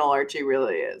criminal Archie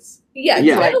really is. yeah.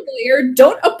 Yeah. Get a lawyer.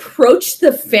 Don't approach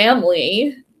the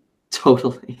family.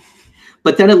 Totally.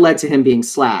 But then it led to him being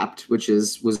slapped, which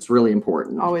was really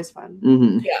important. Always fun.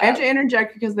 Hmm. I have to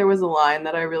interject because there was a line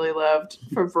that I really loved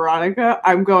from Veronica.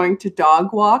 I'm going to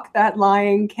dog walk that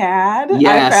lying cad.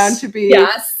 Yes. I found to be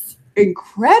Yes.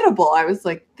 incredible. I was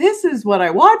like, this is what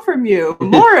I want from you.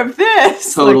 More of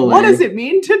this. Totally. Like, what does it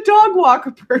mean to dog walk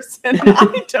a person?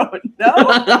 I don't know.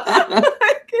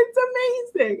 Like,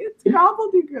 it's amazing. It's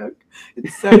gobbledygook.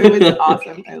 It was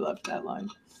awesome. I loved that line.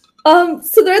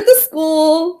 So they're at the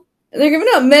school. And they're giving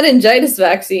out meningitis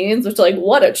vaccines, which, like,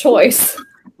 what a choice.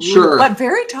 Sure. But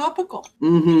very topical.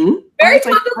 Hmm. Very I was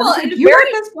like, topical and you very,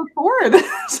 had this before.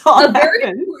 This all a very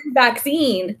happened. important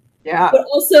vaccine. Yeah. But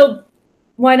also,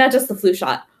 why not just the flu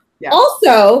shot? Yeah.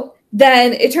 Also,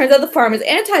 then it turns out the farm is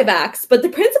anti-vax, but the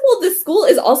principal of this school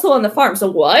is also on the farm. So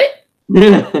what?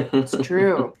 It's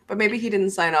true. But maybe he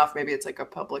didn't sign off. Maybe it's like a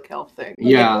public health thing.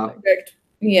 Yeah. I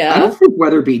Yeah. don't think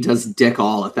Weatherby does dick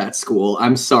all at that school.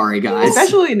 I'm sorry, guys.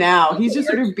 Especially now. He's just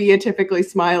sort of beatypically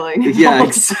smiling. Yeah, all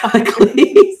the time.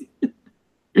 exactly.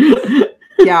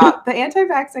 Yeah, the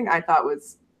anti-vaxxing I thought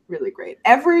was really great.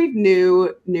 Every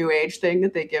new age thing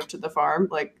that they give to the farm,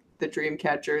 like the dream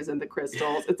catchers and the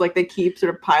crystals, it's like they keep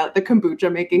sort of pilot the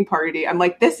kombucha making party. I'm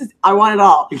like, I want it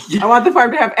all. I want the farm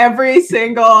to have every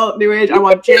single new age. I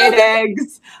want jade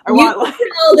eggs. I want like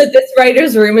know that this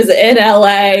writer's room is in LA.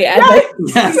 And Yes.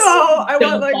 Yes. So I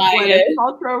Don't want like buy Gwyneth it.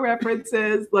 Paltrow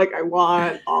references. Like I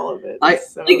want all of it. I-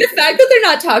 It's so like the good. fact that they're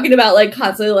not talking about like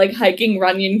constantly like hiking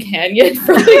Runyon Canyon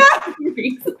for like Yeah. no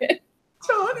reason.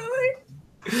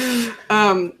 Totally.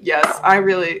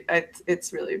 Yes,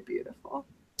 it's really beautiful.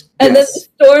 And Yes. then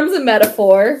the storm's a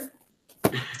metaphor.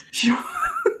 Sure.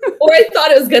 Or I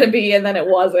thought it was gonna be, and then it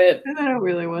wasn't. And then it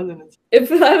really wasn't.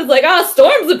 If I was like,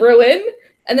 storm's a brewing.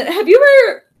 And then have you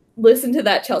ever listened to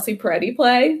that Chelsea Peretti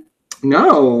play?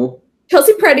 No.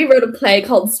 Chelsea Peretti wrote a play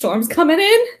called Storm's Coming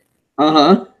In.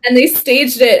 Uh-huh. And they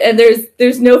staged it, and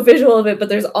there's no visual of it, but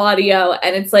there's audio,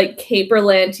 and it's like Kate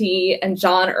Berlanti and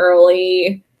John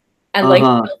Early and like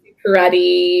Uh-huh. Chelsea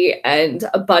Peretti and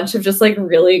a bunch of just like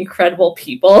really incredible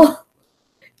people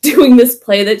doing this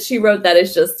play that she wrote that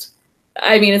is just,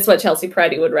 I mean, it's what Chelsea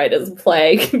Peretti would write as a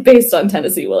play based on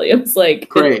Tennessee Williams. Like,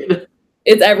 Great.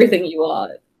 it's everything you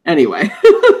want. Anyway.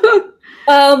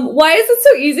 Why is it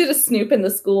so easy to snoop in the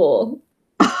school?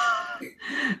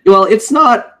 Well, it's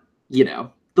not,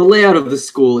 the the layout of the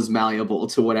school is malleable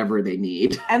to whatever they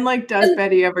need. And like, does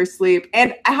Betty ever sleep?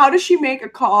 And how does she make a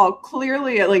call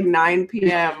clearly at like 9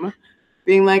 p.m.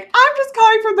 being like, I'm just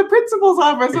calling from the principal's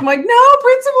office. I'm like, no,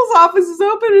 principal's office is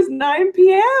open. It's 9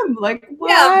 p.m. Like, why?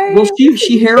 Yeah. Well,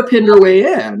 she hairpinned her way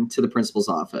in to the principal's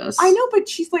office. I know, but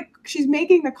she's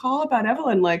making the call about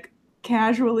Evelyn like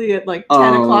casually at like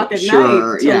 10 o'clock at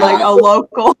night to like a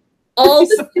local. All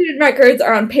the student records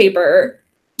are on paper.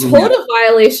 Total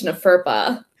violation of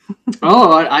FERPA.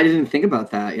 Oh, I didn't think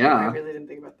about that. Yeah. I really didn't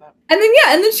think about that. And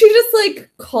then she just like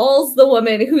calls the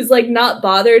woman who's like not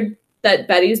bothered that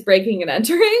Betty's breaking and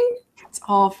entering. It's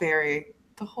all very.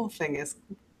 The whole thing is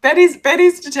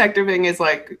Betty's detectiving is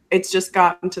like, it's just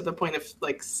gotten to the point of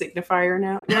like signifier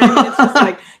now. You know what I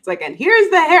mean? It's like, and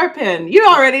here's the hairpin. You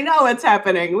already know what's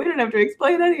happening. We don't have to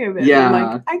explain any of it. Yeah. I'm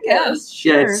like, I guess.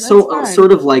 Sure, yeah, it's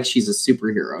sort of like she's a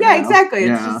superhero. Yeah, now. exactly.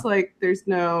 Yeah. It's just like there's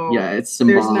no. Yeah, it's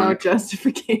symbolic. There's no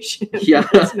justification. Yeah.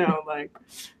 There's no like.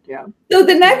 Yeah. So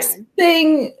the next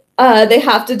thing they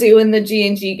have to do in the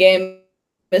G&G game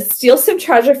is steal some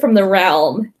treasure from the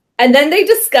realm, and then they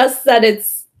discuss that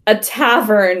it's a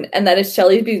tavern and that it's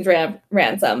Shelley Bean's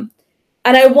ransom.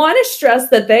 And I want to stress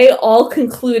that they all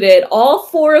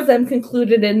four of them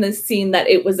concluded in this scene that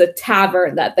it was a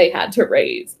tavern that they had to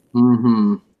raise.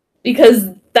 Mm-hmm. Because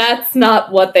that's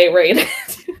not what they raided.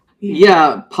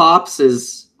 Yeah, Pops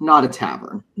is not a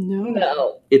tavern.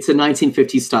 No. It's a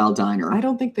 1950s style diner. I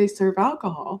don't think they serve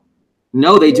alcohol.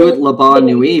 No, they do at La Bonne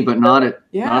Nuit, but not at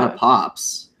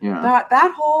Pops. Yeah.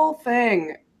 That whole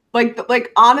thing.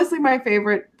 Like honestly, my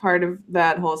favorite part of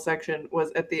that whole section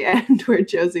was at the end where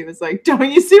Josie was like,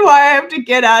 "Don't you see why I have to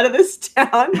get out of this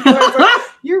town?" Like,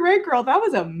 you're right, girl. That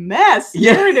was a mess.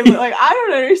 Yeah. Like, I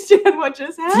don't understand what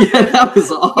just happened. Yeah, that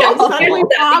was awful. Yeah, I was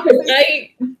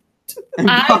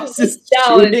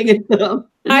down.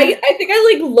 I think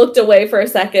I like looked away for a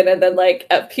second, and then like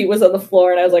FP was on the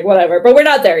floor, and I was like, "Whatever." But we're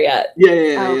not there yet.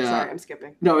 Yeah. Sorry, I'm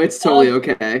skipping. No, it's totally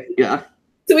okay. Yeah.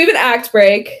 So we have an act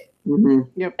break.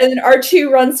 Mm-hmm. Yep. And then Archie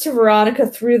runs to Veronica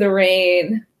through the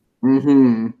rain.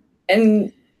 Mm-hmm.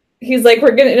 And he's like,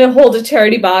 we're going to hold a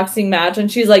charity boxing match.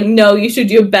 And she's like, no, you should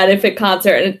do a benefit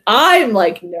concert. And I'm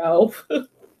like, no.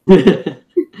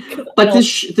 But the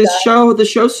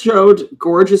show showed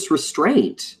gorgeous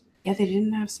restraint. Yeah, they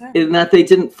didn't have sex. In that they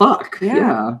didn't fuck.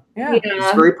 Yeah. I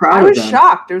was very proud of them. I was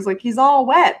shocked. It was like, he's all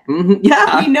wet. Mm-hmm.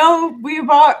 Yeah. We know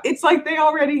it's like they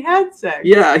already had sex.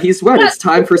 Yeah, he's wet. It's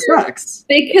time for sex.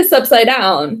 They kiss upside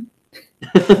down.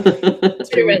 We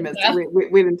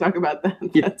didn't talk about that.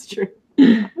 Yeah. That's true.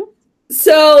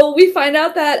 So we find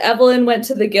out that Evelyn went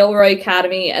to the Gilroy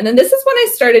Academy, and then this is when I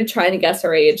started trying to guess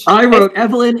her age. I wrote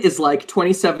Evelyn is like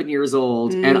 27 years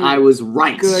old, and I was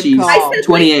right. Good She's call.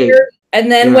 28. And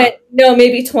then went, no,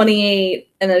 maybe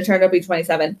 28, and then it turned out to be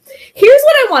 27. Here's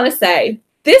what I want to say.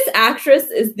 This actress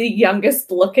is the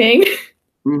youngest looking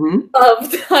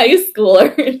of the high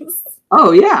schoolers.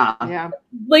 Oh, yeah. Yeah.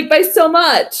 Like, by so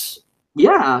much.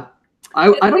 Yeah. I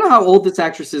don't know how old this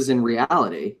actress is in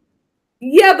reality.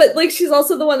 Yeah, but, like, she's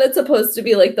also the one that's supposed to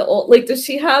be, like, the old... Like, does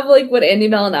she have, like, what Andy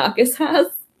Milonakis has?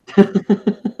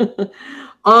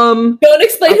 Don't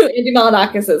explain who Andy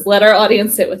Milonakis is. Let our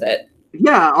audience sit with it.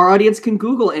 Yeah, our audience can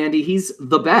Google Andy. He's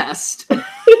the best.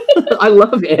 I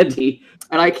love Andy.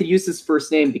 And I could use his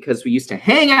first name because we used to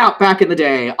hang out back in the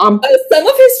day. Some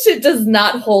of his shit does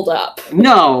not hold up.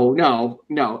 No.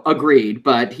 Agreed.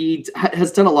 But he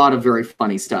has done a lot of very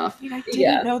funny stuff. I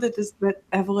didn't know that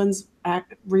Evelyn's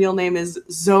real name is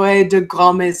Zoe de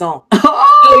Grandmaison.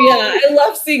 Oh yeah, I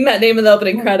love seeing that name in the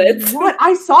opening credits. What?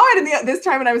 I saw it this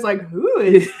time and I was like, who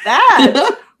is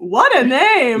that? What a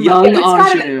name. Young it's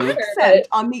got an ingenue. accent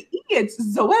on the E. It's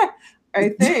Zoe, I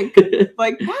think.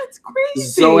 Like, that's crazy.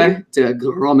 Zoe de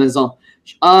Grandmaison.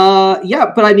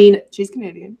 Yeah, but I mean... She's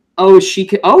Canadian. Oh, is she?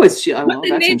 Well, that's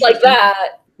name like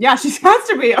that. Yeah, she has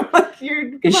to be. I'm like,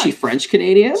 is she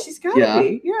French-Canadian? She's gotta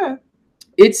be, yeah.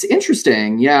 It's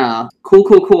interesting, yeah.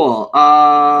 Cool.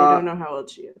 I don't know how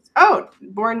old she is. Oh,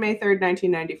 born May 3rd,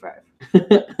 1995.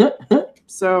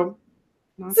 So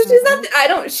she's not.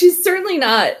 She's certainly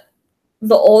not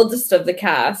the oldest of the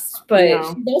cast, but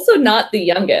she's also not the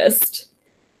youngest.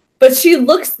 But she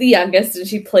looks the youngest, and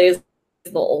she plays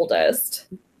the oldest.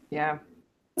 Yeah.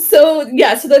 So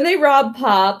then they rob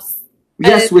Pops.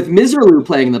 Yes, with Miserlou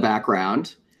playing in the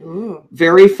background. Ooh.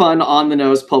 Very fun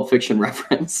on-the-nose Pulp Fiction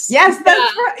reference. Yes,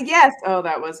 that's right. Yes. Oh,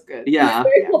 that was good. Yeah.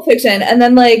 Very Pulp Fiction. And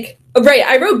then,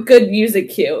 I wrote good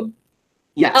music cue.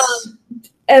 Yes.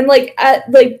 And,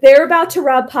 they're about to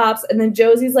rob Pops, and then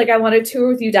Josie's like, I want to tour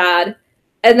with you, Dad.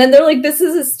 And then they're like, this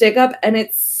is a stick-up, and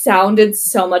it's sounded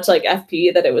so much like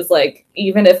FP that it was like,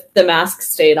 even if the mask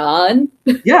stayed on.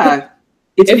 Yeah.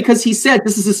 It's because he said,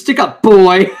 "This is a stick-up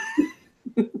boy."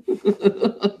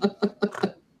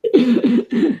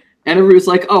 And everybody was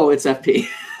like, "Oh, it's FP."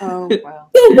 Oh, wow.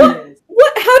 So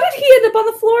what? How did he end up on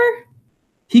the floor?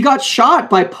 He got shot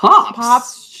by Pops.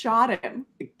 Pops shot him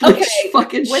Like, Okay.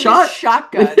 fucking with shot a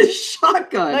shotgun. with a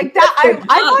shotgun. Like that, I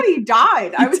thought he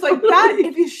died. I was like, that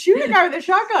if you shoot a guy with a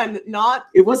shotgun, not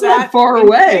it wasn't that that far in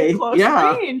away. close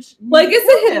Yeah. range, Like, you it's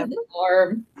kill a him. hit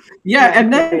arm. Yeah,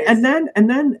 and Yeah,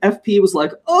 then FP was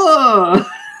like, "Oh,"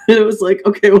 and it was like,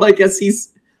 "Okay, well, I guess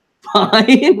he's Oh fine."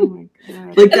 my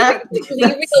god. Like And that. like,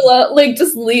 leave me alone. Like,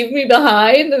 just leave me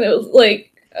behind. And it was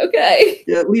like, okay.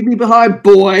 Yeah, leave me behind,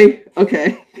 boy.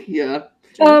 Okay, yeah.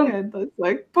 Jughead was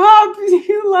like, Pop,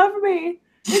 you love me.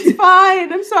 It's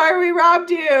fine. I'm sorry we robbed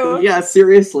you. Yeah,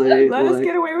 seriously. Let us like,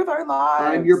 get away with our lives.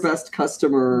 I'm your best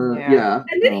customer. Yeah. Yeah.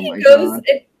 And then Oh he my goes, God.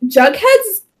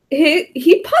 Jughead's,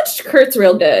 he punched Kurtz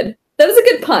real good. That was a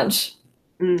good punch.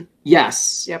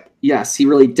 Yes. Yep. Yes, he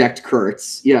really decked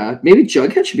Kurtz. Yeah, maybe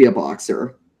Jughead should be a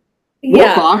boxer. More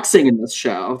Yeah. boxing in this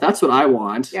show. That's what I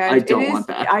want. Yeah, I it don't is- want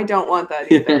that. I don't want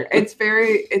that either. It's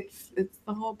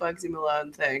the whole Bugsy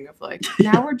Malone thing of like,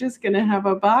 now we're just gonna have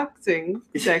a boxing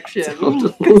section.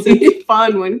 Totally. Because it's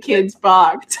fun when kids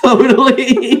box.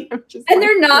 Totally. I'm just And like,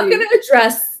 they're not please. going to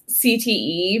address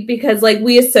CTE because, like,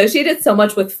 we associate it so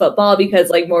much with football because,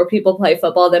 like, more people play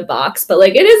football than box. But,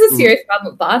 like, it is a serious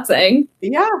problem with boxing.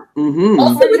 Yeah. Mm-hmm.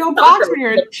 Also, You with don't soccer, box when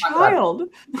you're a we talk about it. child.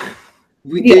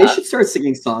 They Yeah. should start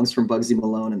singing songs from Bugsy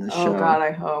Malone in this show. Oh God,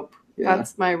 I hope. Yeah.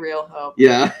 That's my real hope.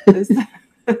 Yeah.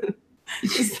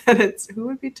 Is that it's who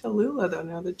would be Tallulah though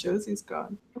now that Josie's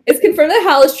gone? It's confirmed that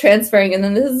Hal is transferring, and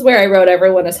then this is where I wrote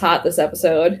everyone is hot this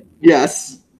episode.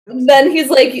 Yes. Then he's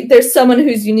like, there's someone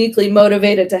who's uniquely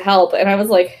motivated to help. And I was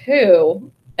like,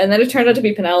 who? And then it turned out to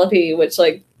be Penelope, which,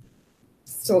 like,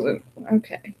 still didn't.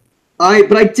 Okay.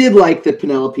 But I did like that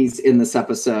Penelope's in this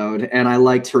episode, and I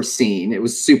liked her scene. It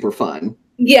was super fun.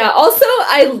 Yeah. Also,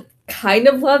 I kind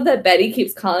of love that Betty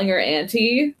keeps calling her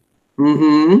auntie.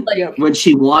 Mm-hmm. Like, Yep. When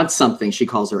she wants something, she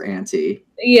calls her auntie.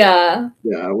 yeah.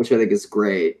 Yeah, which I think is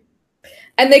great.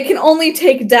 And they can only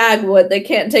take Dagwood. They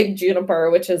can't take Juniper,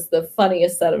 which is the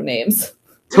funniest set of names.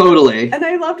 Totally. And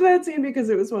I loved that scene because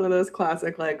it was one of those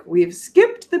classic, like, we've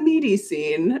skipped the meaty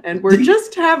scene and we're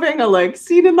just having a like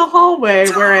scene in the hallway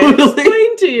where I Totally.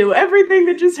 explain to you everything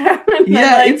that just happened. And,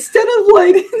 Yeah, like, instead of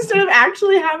like instead of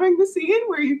actually having the scene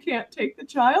where you can't take the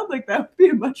child, like that would be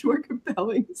a much more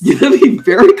compelling Yeah, scene. that'd be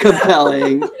very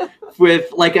compelling with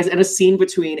like a scene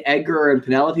between Edgar and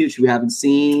Penelope, which we haven't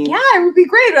seen. Yeah, it would be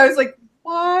great. I was like,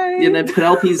 why? And then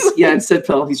instead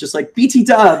Penelope's just like, BT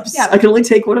dubs. Yeah. I can only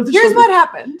take one of the Here's children. what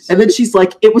happened. And then she's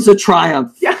like, it was a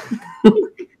triumph. Yeah.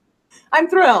 I'm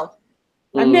thrilled.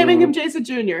 I'm naming him Jason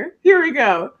Jr. Here we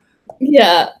go.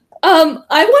 Yeah. I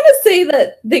want to say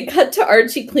that they cut to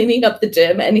Archie cleaning up the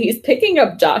gym and he's picking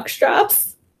up jock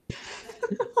straps.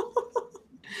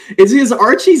 It's because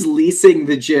Archie's leasing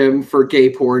the gym for gay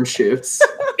porn shoots.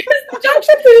 Jock straps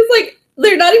are just like,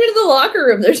 they're not even in the locker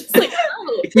room. They're just like,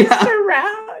 oh. Yeah.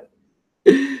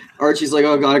 Around. Archie's like,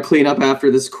 oh, gotta clean up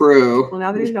after this crew. Well,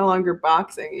 now that he's no longer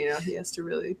boxing, you know, he has to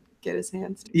really get his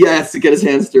hands dirty. Yes, to get his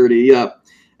hands dirty. Yep.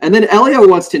 And then Elio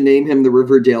wants to name him the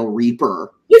Riverdale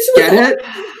Reaper. Which was Get it?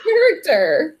 a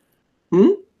character. Hmm?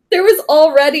 There was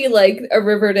already like a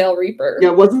Riverdale Reaper.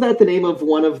 Yeah, wasn't that the name of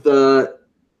one of the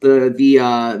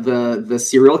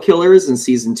serial killers in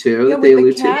season 2 Yeah, that they with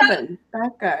allude the to? cabin.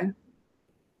 That guy.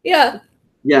 Yeah.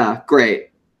 Yeah, great.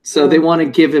 So they want to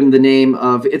give him the name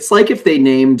of. It's like if they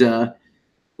named a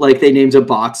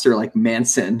boxer like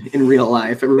Manson in real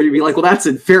life. Everybody would be like, well, that's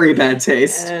a very bad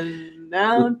taste. And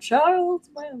now Charles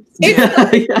Manson.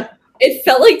 Yeah, yeah. It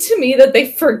felt like to me that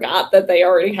they forgot that they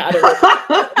already had it.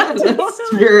 That's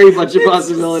very much a It's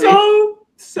possibility.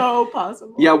 So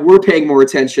possible. Yeah, we're paying more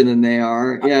attention than they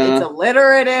are. Yeah. It's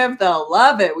alliterative. They'll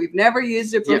love it. We've never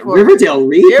used it Yeah, before. Riverdale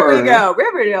Reaper. Here we go.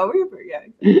 Riverdale Reaper.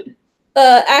 Yeah.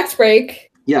 Act break.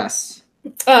 Yes.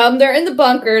 They're in the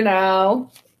bunker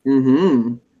now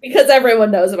Mm-hmm. because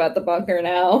everyone knows about the bunker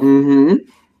now. Mm-hmm.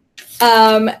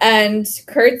 And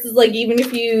Kurtz is like, even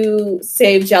if you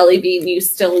save Jellybean, you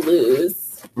still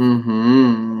lose.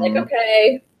 Mm-hmm. Like,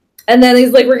 okay. And then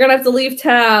he's like, we're gonna have to leave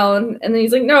town. And then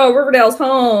he's like, no, Riverdale's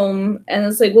home. And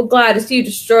it's like, well, Gladys, you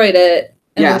destroyed it.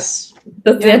 And yes.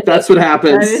 that's Yeah. it. That's what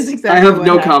happens. That is exactly I have what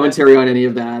no happened. commentary on any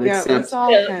of that Yeah, except it's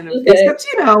all Yeah, kind of. okay. except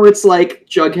it's like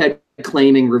Jughead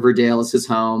claiming Riverdale as his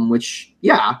home, which it's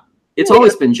Yeah.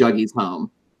 always been Juggy's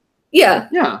home. Yeah.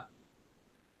 Yeah.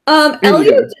 Elliot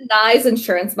Anywho. denies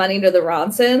insurance money to the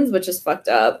Ronsons, which is fucked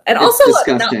up. And It's also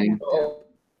disgusting.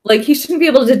 Like, he shouldn't be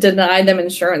able to deny them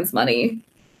insurance money.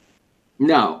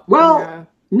 No. Well,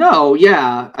 no,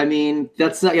 yeah. I mean,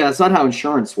 that's not how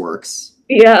insurance works.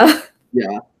 Yeah.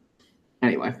 Yeah.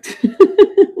 Anyway.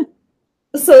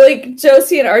 So, like,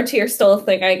 Josie and Archie are still a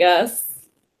thing, I guess.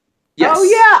 Yes. Oh,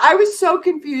 yeah. I was so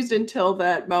confused until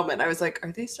that moment. I was like,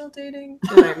 are they still dating?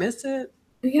 Did I miss it?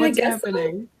 Yeah, What's I guess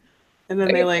happening? And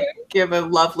then they like give a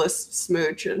loveless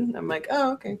smooch, and I'm like,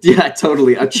 oh, okay. Yeah,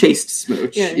 totally. A chaste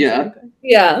smooch. Yeah. Exactly.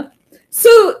 Yeah.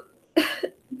 So they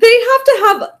have to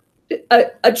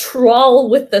have a trawl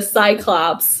with the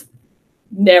Cyclops.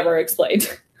 Never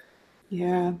explained.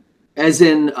 Yeah. As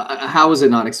in, how is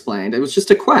it not explained? It was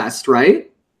just a quest,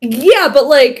 right? Yeah, but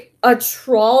like a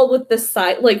trawl with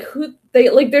the like who they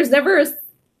like. There's never a.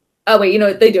 Oh wait, you know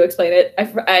what? They do explain it.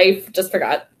 I just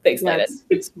forgot they explain it.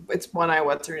 It's One Eye.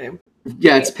 What's her name?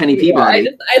 Yeah, it's Penny Peabody.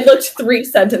 I looked 3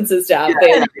 sentences down.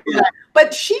 Yeah.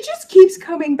 But she just keeps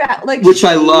coming back, like Which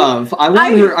I love.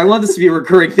 I want this to be a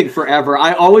recurring thing forever.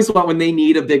 I always want, when they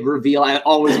need a big reveal, I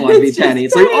always want to be Penny.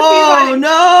 It's like, oh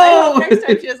no! Next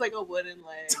time she has like a wooden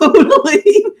leg.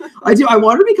 Totally. I do. I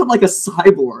want her to become like a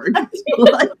cyborg.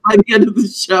 Like, by the end of the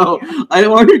show, I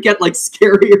want her to get like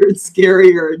scarier and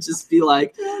scarier and just be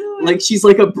like she's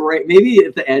like a brain. Maybe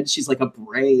at the end she's like a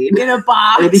brain in a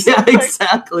box. Yeah,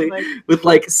 exactly. With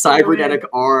like cybernetic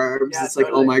arms. Yeah, it's like,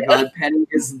 totally. oh my god, Penny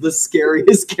is the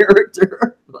scariest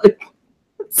character. Like,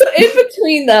 So in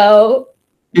between though,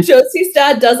 Josie's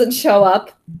dad doesn't show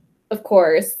up, of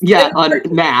course. yeah, on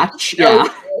Match. Yeah.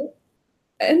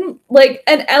 And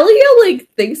Elio like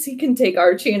thinks he can take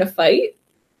Archie in a fight.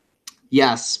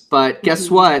 Yes, but guess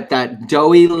what? That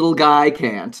doughy little guy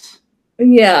can't.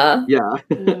 Yeah. Yeah.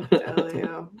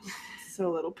 Elio.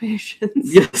 So little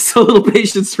patience. Yeah, so little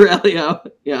patience for Elio.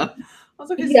 Yeah.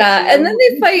 Also, and then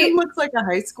they fight. Gym looks like a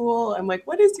high school. I'm like,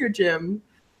 what is your gym?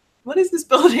 What is this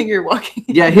building you're walking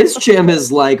in? Yeah, his gym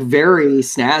is like very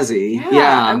snazzy.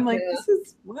 Yeah. I'm like, this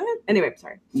is what? Anyway,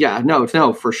 sorry. Yeah, no,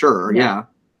 for sure. Yeah.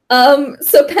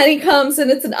 So Penny comes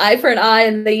and it's an eye for an eye,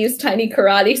 and they use tiny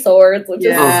karate swords, which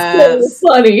is so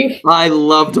funny. I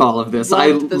loved all of this.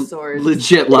 Loved the swords.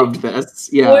 Legit loved this.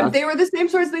 Yeah. Well, they were the same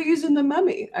swords they used in The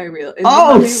Mummy. The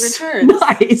Oh, Mummy Returns.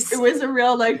 nice. It was a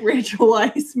real like Rachel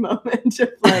Weisz moment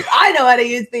of like, I know how to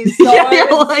use these swords. Yeah,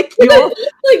 like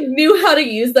knew how to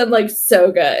use them like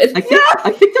so good.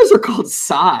 I think those are called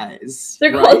sais.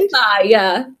 They're right? called sai,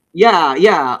 yeah. Yeah,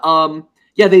 yeah.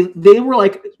 Yeah, they were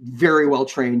like very well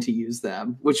trained to use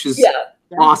them, which is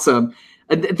awesome.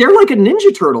 They're like a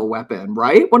Ninja Turtle weapon,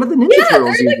 right? One of the Ninja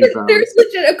Turtles uses those. There's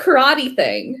legit a karate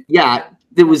thing. Yeah,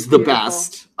 it was the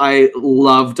best. I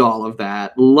loved all of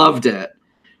that. Loved it.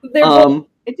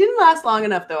 It didn't last long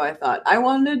enough, though. I thought I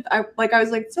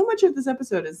was like, so much of this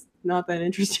episode is not that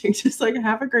interesting. Just like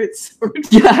have a great sword.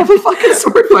 Yeah, have a fucking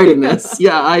sword fight in this.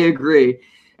 Yeah, I agree.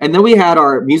 And then we had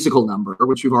our musical number,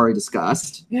 which we've already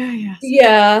discussed. Yeah.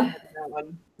 Yeah,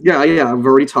 we've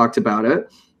already talked about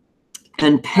it.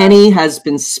 And Penny has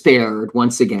been spared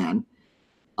once again.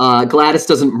 Gladys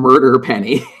doesn't murder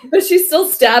Penny. But she still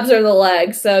stabs her in the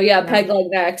leg, so yeah, peg leg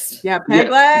next. Yeah, peg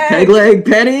leg! Peg leg,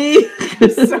 Penny!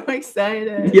 So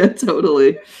excited. Yeah,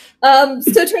 totally. So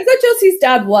it turns out Josie's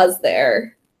dad was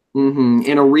there. Mm-hmm.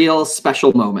 In a real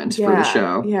special moment for the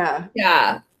show. Yeah.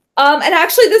 Yeah. And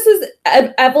actually, this is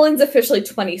Evelyn's officially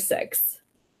 26.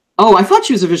 Oh, I thought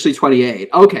she was officially 28.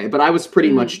 Okay, but I was pretty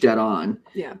much dead on.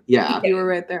 Yeah. Yeah. You were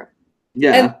right there.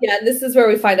 Yeah. And this is where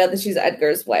we find out that she's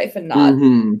Edgar's wife and not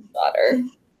his daughter.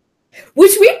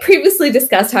 Which we had previously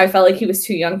discussed how I felt like he was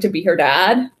too young to be her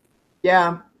dad.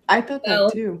 Yeah, I thought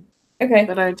that too. Okay.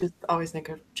 But I just always think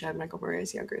of Chad Michael Murray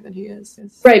as younger than he is.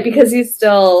 Right, because he's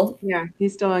still... Yeah,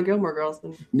 he's still on Gilmore Girls.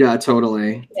 Yeah,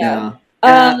 totally. Yeah.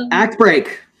 Act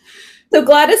break. So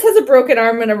Gladys has a broken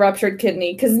arm and a ruptured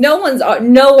kidney because no one's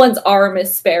arm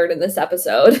is spared in this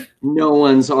episode. No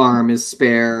one's arm is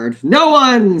spared. No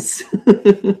one's.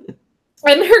 And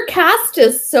her cast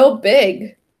is so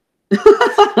big.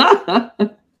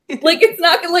 Like it's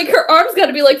not like her arm's got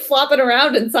to be like flopping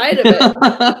around inside of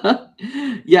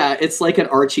it. Yeah, it's like an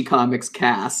Archie Comics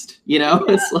cast. You know,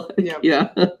 it's like yeah.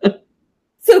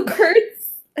 So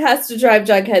Kurtz has to drive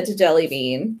Jughead to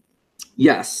Jellybean.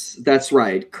 Yes, that's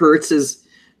right. Kurtz is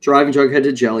driving Jughead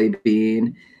to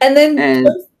Jellybean. And then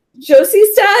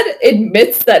Josie's dad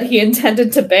admits that he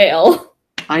intended to bail.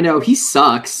 I know, he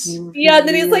sucks. Yeah, and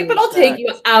then he's like, but I'll take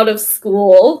you out of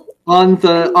school. Where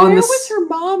was her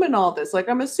mom and all this? Like,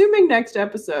 I'm assuming next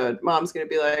episode, mom's going to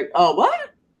be like, oh,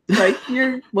 what? Like,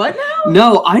 you're what now?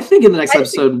 No, I think in the next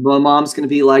episode, my mom's going to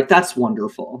be like, "That's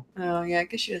wonderful." Oh yeah, I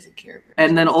guess she doesn't care.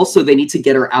 And then also they need to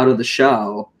get her out of the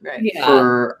show. Right.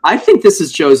 Yeah. I think this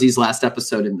is Josie's last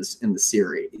episode in the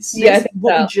series. Yeah, I think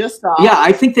what so. we just saw. Yeah,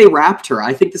 I think they wrapped her.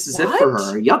 I think this is it for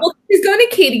What? her. Yep. Well, she's going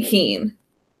to Katie Keene.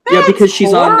 Yeah, because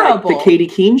she's on the horrible. Katie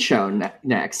Keene show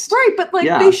next. Right, but like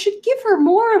Yeah. they should give her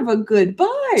more of a goodbye.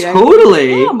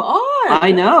 Totally. Come on.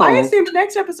 I know. I assumed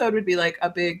next episode would be like a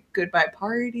big goodbye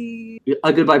party.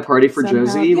 A goodbye party for Somehow,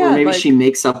 Josie, yeah, where maybe like- she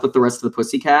makes up with the rest of the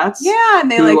Pussycats. Yeah,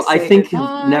 and they who like I say think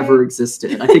goodbye. never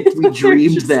existed. I think we They're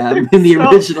dreamed just them in the so-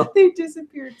 original. They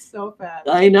disappeared so fast.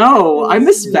 I know. I It's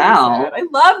miss really Val. sad. I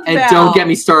love And Val. don't get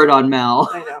me started on Mel,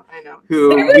 I know.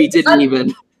 who we didn't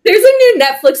even. There's a new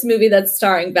Netflix movie that's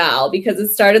starring Val because it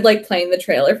started like playing the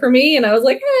trailer for me, and I was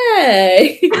like,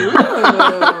 hey. Ooh.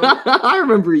 I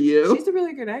remember you. She's a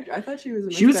really good actor. I thought she was a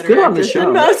much She was better good on the actress than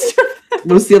show. most of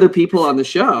Most of the other people on the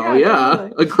show. Yeah, Yeah.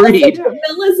 totally. Agreed. Yeah.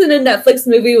 Bella's in a Netflix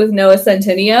movie with Noah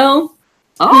Centineo,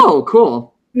 Oh,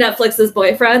 cool. Netflix's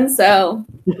boyfriend, so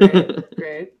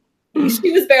Great.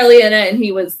 she was barely in it, and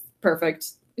he was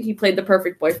perfect. He played the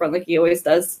perfect boyfriend like he always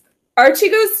does. Archie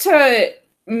goes to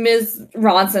Ms.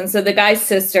 Ronson, so the guy's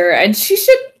sister, and she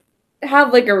should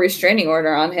have like a restraining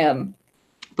order on him.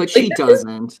 But she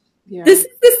doesn't. Yeah. This is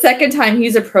the second time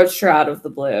he's approached her out of the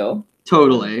blue.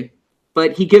 Totally.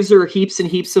 But he gives her heaps and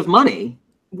heaps of money.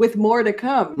 With more to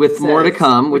come. With he more to says,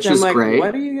 come, which I'm is like, great.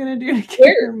 What are you gonna do to get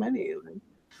Where? her money?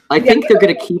 I think they're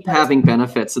going to keep having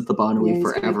benefits at the Bonneville he's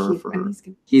gonna forever keep- for and her. he's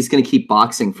gonna- He's going to keep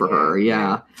boxing for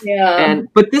Yeah, her. Yeah. Yeah.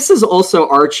 But this is also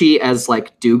Archie as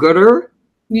like do-gooder,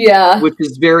 Yeah. which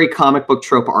is very comic book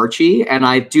trope Archie. And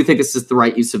I do think this is the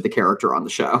right use of the character on the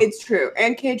show. It's true.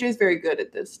 And KJ is very good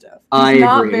at this stuff. He's I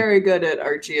not agree. very good at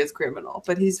Archie as criminal,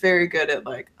 but he's very good at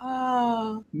like,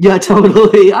 oh, Yeah,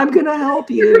 totally. I'm going to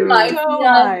help you. Right. go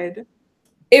Yeah. hide.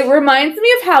 It reminds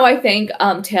me of how I think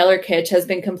Taylor Kitsch has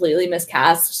been completely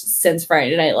miscast since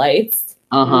Friday Night Lights.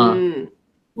 Uh-huh. Mm.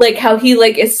 Like how he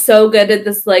like is so good at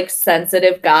this like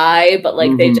sensitive guy, but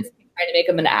like they Mhm. just keep trying to make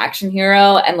him an action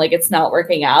hero and like it's not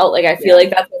working out. Like I feel like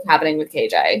that's what's happening with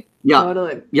KJ. Yeah.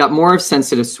 Totally. Yeah, more of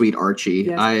sensitive, sweet Archie.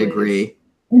 Yes, I please. agree.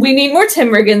 We need more Tim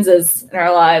Rigginses in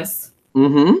our lives.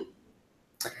 Mm-hmm.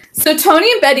 So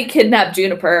Tony and Betty kidnap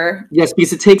Juniper, Yes,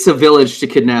 because it takes a village to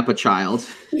kidnap a child.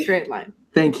 Straight line.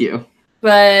 Thank you.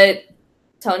 but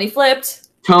Tony flipped.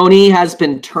 Tony has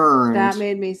been turned. That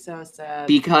made me so sad.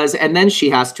 Because, and then she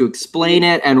has to explain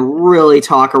it and really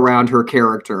talk around her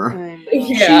character. I know.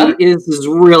 Yeah. She is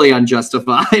really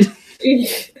unjustified.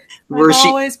 Where I've she,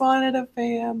 always wanted a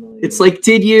family. it's like,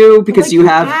 did you? Because Like, you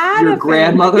have had your a family.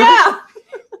 grandmother, Yeah.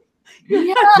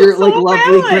 Yeah. your so like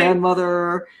lovely valid.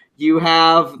 grandmother. You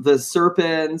have the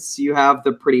serpents. You have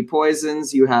the pretty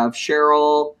poisons. You have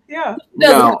Cheryl. Yeah.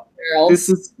 No, Girl. this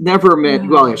is never meant. No.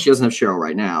 Well, yeah, she doesn't have Cheryl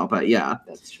right now, but yeah.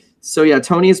 That's true. So yeah,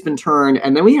 Tony has been turned,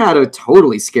 and then we had a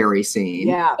totally scary scene.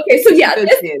 Yeah. Okay, so yeah, Good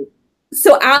this- scene.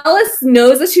 so Alice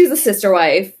knows that she's a sister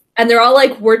wife, and they're all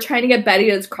like, "We're trying to get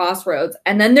Betty to this crossroads,"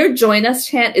 and then their "Join Us"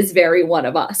 chant is very one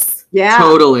of us. Yeah.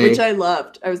 Totally. Which I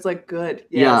loved. I was like, good.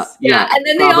 Yes. Yeah. and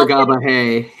then they Gabba all gabba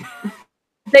hey.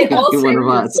 they all One say of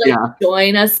us, like, yeah.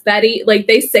 "Join us, Betty." Like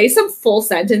they say some full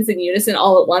sentence in unison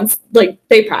all at once. Like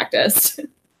they practiced.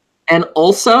 And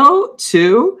also,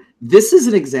 too, this is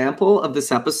an example of this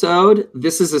episode.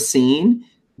 This is a scene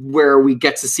where we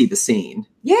get to see the scene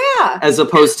Yeah. as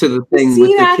opposed to the The thing scene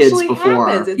with the kids actually before.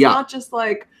 happens. It's Yeah. not just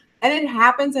like, and it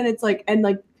happens, and it's like, and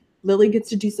like Lily gets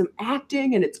to do some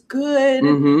acting, and it's good,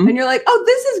 Mhm. and you're like, oh,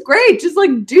 this is great. Just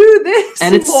like do this,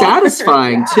 And it's more.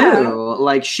 satisfying Yeah. too.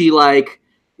 Like she like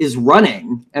is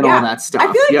running and all Yeah. that stuff.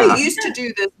 I feel like yeah. they used to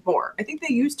do this more. I think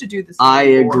they used to do this. I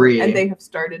more, agree. and they have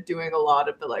started doing a lot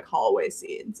of the like hallway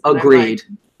scenes. And I'm Agreed.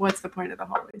 like, what's the point of the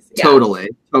hallway scene? Yeah. Totally.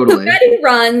 So Totally. Betty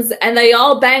runs, and they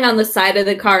all bang on the side of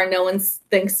the car. And no one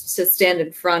thinks to stand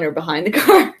in front or behind the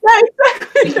car. Yeah,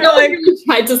 exactly. They're No one like, really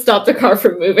tried to stop the car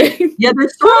from moving. Yeah, they're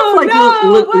sort oh of like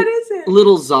no, little, what is it?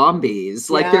 little zombies.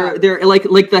 Like Yeah. they're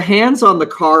like the hands on the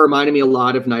car reminded me a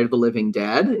lot of Night of the Living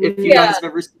Dead. If you Yeah. guys have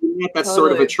ever seen that, that's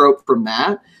sort of a Totally. trope from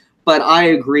that. But I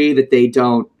agree that they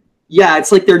don't. Yeah,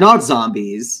 it's like they're not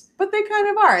zombies. But they kind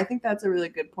of are. I think that's a really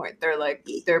good point. They're like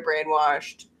they're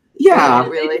brainwashed. Yeah, They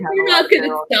really have You're a lot not of good their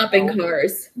at own stopping control.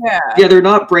 cars. Yeah. yeah, they're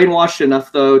not brainwashed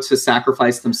enough though to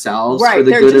sacrifice themselves for Right. the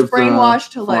They're good just of the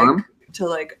brainwashed to farm.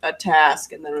 like a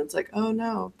task, and then it's like, oh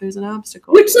no, there's an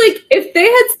obstacle. Which, like, if they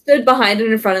had stood behind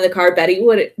and in front of the car, Betty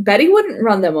wouldn't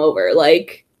run them over.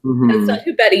 Like, Mhm. that's not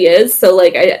who Betty is. So,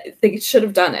 like, I think it should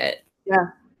have done it.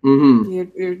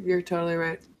 Mhm. You're totally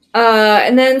right.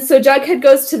 And then so Jughead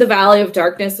goes to the Valley of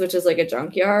Darkness, which is like a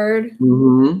junkyard.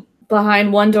 Mm-hmm.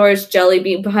 Behind one door is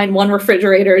Jellybean. Behind one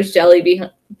refrigerator is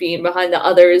Jellybean. Behind the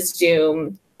other is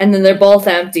Doom. And then they're both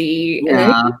empty.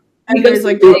 Yeah. And there's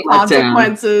like no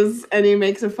consequences, and he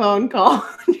makes a phone call.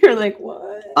 And you're like,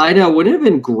 what? I know. Wouldn't it have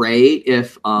been great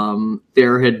if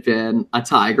there had been a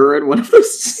tiger in one of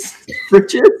those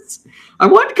fridges? I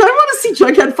kind of want to see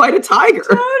Jughead fight a tiger.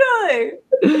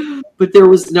 Totally. But there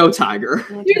was no tiger.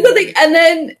 Here's the thing,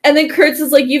 and then Kurtz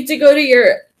is like, you have to go to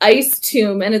your ice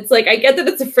tomb, and it's like, I get that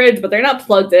it's a fridge, but they're not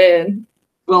plugged in.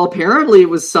 Well, apparently it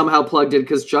was somehow plugged in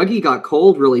because Juggy got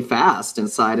cold really fast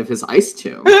inside of his ice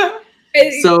tomb.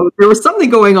 So there was something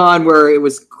going on where it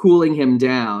was cooling him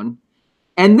down.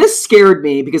 And this scared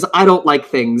me because I don't like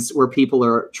things where people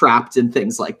are trapped in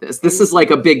things like this. This is like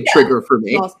a big trigger for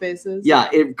me. Small spaces. Yeah,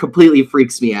 it completely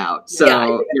freaks me out.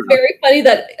 So it's very funny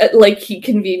that like he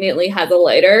conveniently has a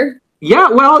lighter. Yeah,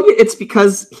 well, it's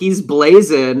because he's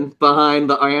blazing behind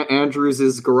the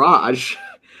Andrews' garage.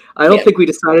 I don't think we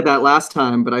decided that last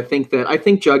time, but I think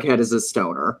Jughead is a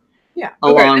stoner. Yeah,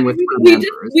 along with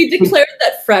we declared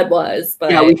that Fred was, but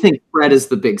yeah, we think Fred is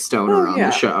the big stoner on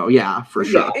the show. Yeah, for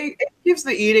sure. It gives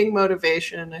the eating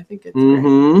motivation. I think it's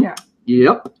great. Yeah.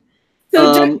 Yep.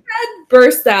 So Jughead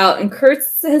bursts out, and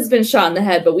Kurtz has been shot in the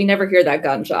head, but we never hear that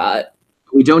gunshot.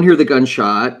 We don't hear the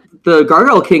gunshot. The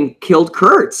Gargoyle King killed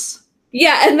Kurtz.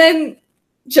 Yeah, and then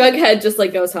Jughead just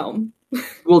like goes home.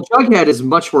 Well, Jughead is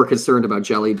much more concerned about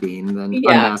Jellybean than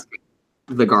unmasking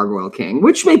the Gargoyle King,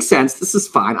 which makes sense. This is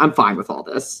fine. I'm fine with all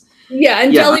this. Yeah,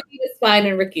 and Jellybean is fine,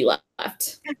 and Ricky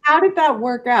left. And how did that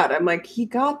work out? I'm like, he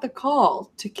got the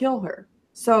call to kill her,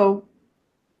 so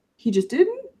he just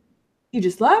didn't. He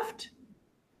just left.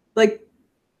 Like,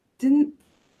 isn't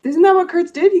that what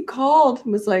Kurtz did? He called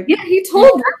and was like, yeah, he told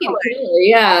Ricky to kill her.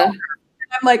 Yeah. And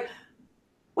I'm like,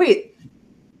 wait,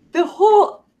 the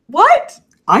whole what?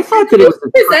 I thought that it was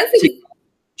to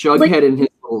Jughead in his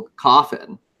little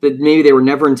coffin. That maybe they were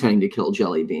never intending to kill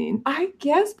Jellybean. I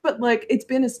guess, but like it's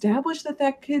been established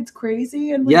that kid's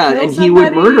crazy and he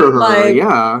would murder her. Like,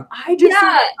 yeah, I just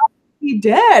be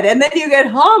dead, and then you get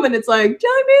home and it's like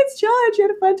Jellybean's chilling. She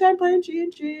had a fun time playing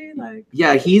G&G. Like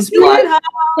he's black.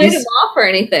 Played him off or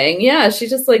anything. Yeah, she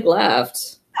just like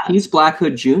left. He's Black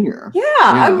Hood Jr. Yeah,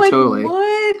 I'm like, totally.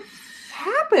 What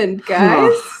happened,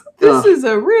 guys? This is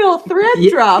a real thread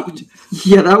dropped.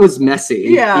 Yeah, that was messy.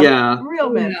 Yeah,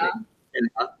 real messy. Yeah.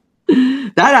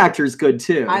 That actor's good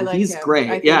too. He's him.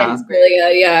 Great. He's really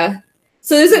good. Yeah.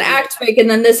 So there's an act break, and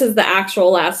then this is the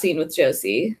actual last scene with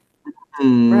Josie.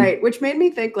 Right, which made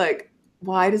me think like,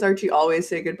 why does Archie always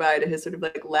say goodbye to his sort of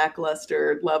like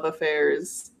lackluster love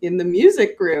affairs in the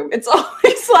music room? It's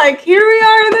always like, here we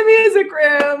are in the music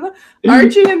room,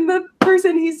 Archie and the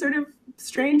person he's sort of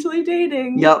strangely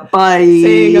dating. Yep, bye.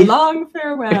 Saying a long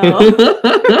farewell.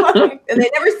 And they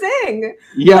never sing.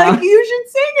 Yeah. Like, you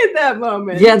should sing at that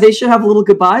moment. Yeah, they should have a little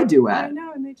goodbye duet. I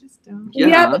know, and they just don't.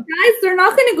 Yeah, but guys, they're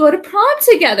not going to go to prom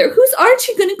together. Who's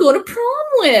Archie going to go to prom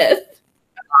with?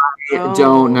 I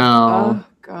don't know. Oh,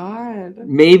 God.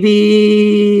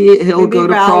 Maybe he'll go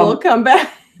to Val prom. Will come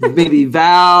back. Maybe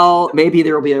Val. Maybe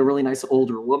there will be a really nice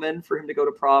older woman for him to go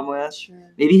to prom with.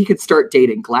 Sure. Maybe he could start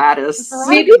dating Gladys.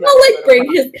 Maybe he'll like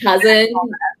bring his cousin.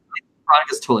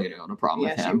 Veronica's totally gonna go to prom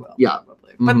with him. She will, yeah,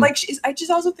 probably. But like, I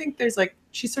just also think there's like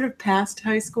she's sort of past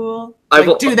high school.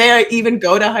 Like, do they even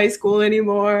go to high school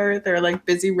anymore? They're like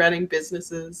busy running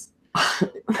businesses.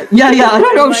 yeah. I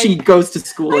don't know if she goes to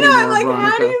school anymore. I'm like, Veronica.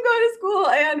 How do you go to school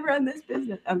and run this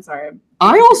business? I'm sorry.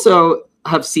 I also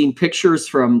have seen pictures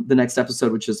from the next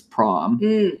episode, which is prom,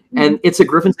 and it's a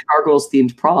Griffins and Gargoyles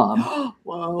themed prom.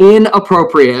 Whoa!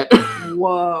 Inappropriate.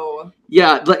 Whoa!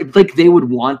 Yeah, like they would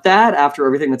want that after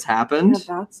everything that's happened.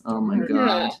 Yeah, that's oh my god.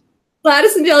 Yeah.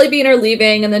 Gladys and Jellybean are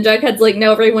leaving, and then Jughead's like,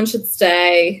 "No, everyone should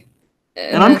stay."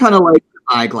 And I'm kind of like,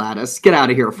 "Hi, Gladys, get out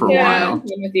of here for a while."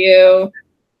 I'm with you.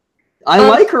 I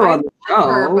like her on the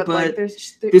show, but like,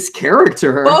 this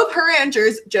character. Both her and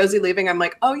Josie leaving, I'm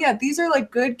like, oh yeah, these are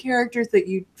like good characters that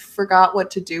you forgot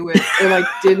what to do with, or like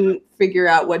didn't figure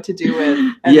out what to do with.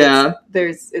 And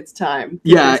it's time.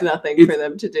 Yeah, there's nothing for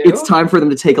them to do. It's time for them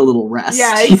to take a little rest.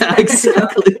 Yeah,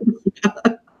 exactly.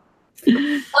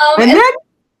 And then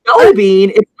Jellybean,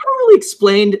 it's never really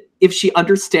explained if she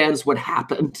understands what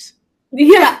happened.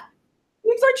 Yeah.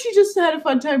 Seems like she just had a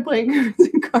fun time playing Griffins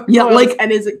and Gargoyles. Yeah, like,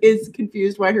 and is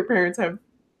confused why her parents have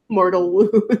mortal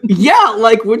wounds. Yeah,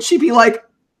 like would she be like,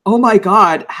 "Oh my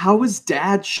god, how was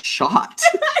Dad shot?"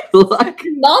 Like,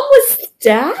 Mom was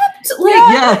stabbed. Like,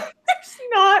 yeah.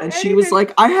 Not and she was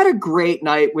like, "I had a great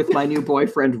night with my new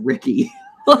boyfriend Ricky."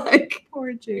 Like,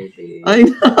 Poor JB. I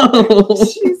know.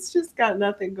 She's just got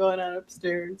nothing going on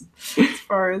upstairs, as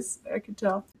far as I can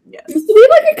tell. Yes. So we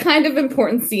have like a kind of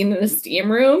important scene in a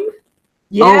steam room.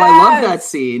 Oh, I love that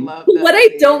scene. Love that What I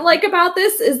scene. don't like about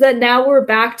this is that now we're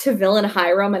back to villain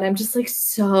Hiram, and I'm just like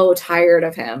so tired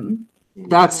of him.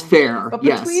 That's fair. But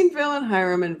Yes. between Villain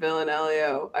Hiram and Villain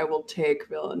Elio, I will take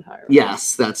Villain Hiram.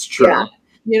 Yes, that's true. Yeah.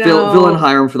 You know, Villain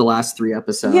Hiram for the last 3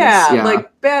 episodes. Yeah, like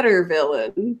better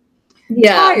villain.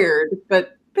 Yeah. Tired,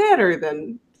 but better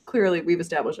than clearly we've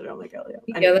established I don't like Elio.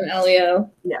 Yeah, than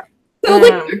Elio. Yeah. So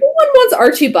like everyone wants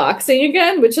Archie boxing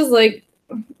again, which is like,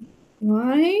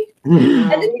 why? And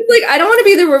then he's like, I don't want to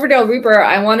be the Riverdale Reaper.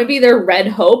 I want to be their Red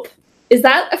Hope. Is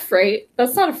that a phrase?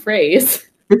 That's not a phrase.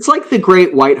 It's like the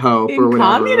Great White Hope In or whatever.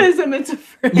 communism, it's a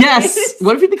phrase. Yes.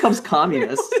 What if he becomes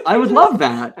communist? I would love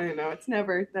that. I know that's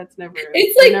never. It's they're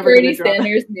like never Bernie gonna draw that.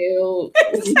 Sanders' new.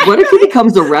 What if he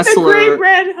becomes a The wrestler? Great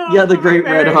Red Hope. Yeah, the of Great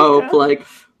Red America. Hope. Like,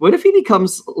 what if he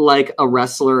becomes like a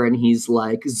wrestler and he's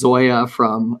like Zoya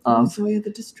from Zoya the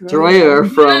Destroyer. Destroyer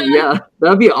from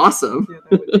that'd be awesome. Yeah,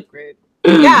 that would be great.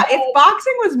 Yeah, if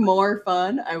boxing was more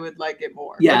fun, I would like it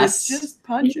more. Yes. But it's just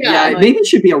punching. Yeah, like, maybe it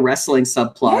should be a wrestling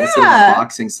subplot instead of Yeah. a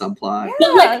boxing subplot.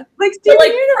 Yeah, like So Steven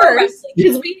like Universe.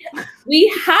 because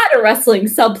we had a wrestling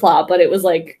subplot, but it was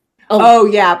like, Oh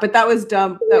yeah, but that was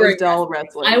dumb. That was dull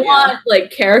wrestling. I yeah. want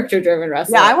like character driven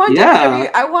wrestling. Yeah, I want Yeah.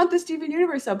 WWE. I want the Steven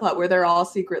Universe subplot where they're all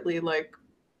secretly like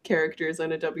characters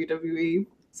on a WWE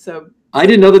sub. I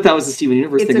didn't know that was a Steven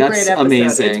Universe It's thing. a That's great episode.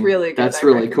 amazing. It's really good. That's I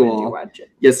really recommend you cool. watch it.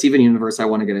 Yeah, Steven Universe. I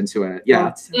want to get into it.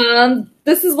 Yeah.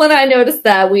 This is when I noticed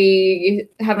that we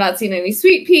have not seen any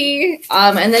Sweet Pea.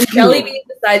 And then Jelly Bean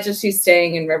decides that she's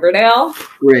staying in Riverdale.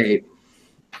 Great.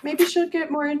 Maybe she'll get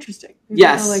more interesting. Maybe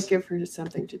Yes. I'll like give her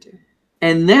something to do.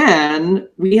 And then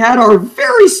we had our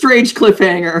very strange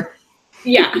cliffhanger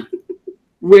Yeah.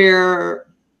 where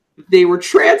they were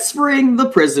transferring the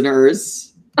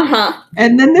prisoners, Uh-huh.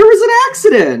 and then there was an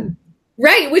accident.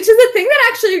 Right, which is a thing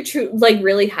that actually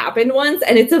really happened once,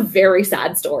 and it's a very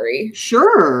sad story.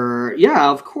 Sure. Yeah,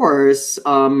 of course.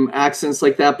 Accidents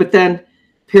like that. But then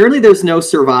apparently there's no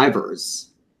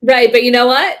survivors. Right, but you know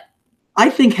what? I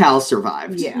think Hal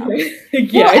survived. Yeah.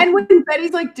 Yeah. Well, and when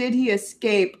Betty's like, "Did he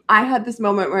escape?" I had this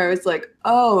moment where I was like,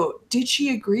 "Oh, did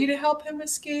she agree to help him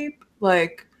escape?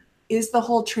 Like, is the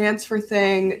whole transfer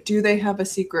thing? Do they have a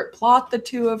secret plot, the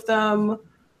two of them,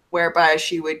 whereby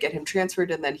she would get him transferred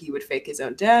and then he would fake his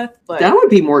own death? Like, That would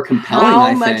be more compelling, how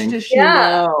I much think. does she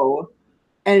Yeah. know?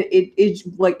 And it's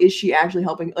like, is she actually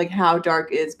helping? Like, how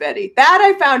dark is Betty? That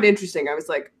I found interesting. I was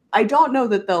like, I don't know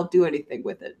that they'll do anything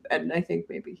with it, and I think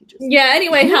maybe he just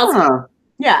Anyway, Hal's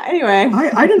yeah. Anyway,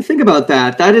 I didn't think about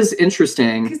that. That is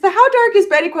interesting. because the how dark is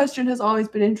Betty question has always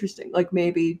been interesting. Like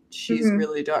maybe she's Mhm.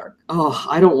 really dark. Oh,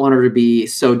 I don't want her to be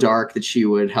so dark that she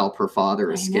would help her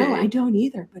father escape. I know, I don't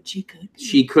either, but she could. Be.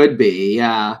 She could be,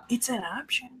 yeah. It's an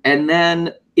option. And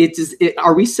then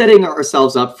are we setting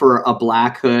ourselves up for a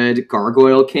Black Hood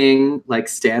Gargoyle King like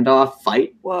standoff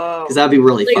fight? Whoa. Because that'd be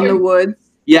really Like in the fun. woods.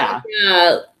 Yeah.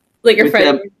 like your With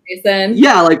friend them- Jason.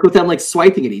 Yeah, like with them like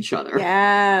swiping at each other.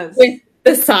 Yes. With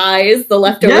the size, the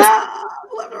leftover. Yeah,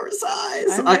 leftover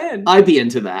size. I'm in. I'd be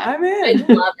into that. I'm I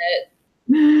in. love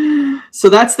it. So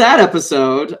that's that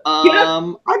episode.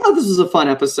 I thought this was a fun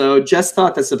episode. Jess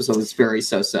thought this episode was very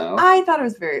so-so. I thought it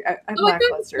was very Oh, I thought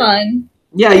it was lackluster. fun.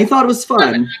 Yeah, you thought it was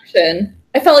fun. Action.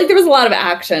 I felt like there was a lot of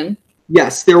action.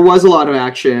 Yes, there was a lot of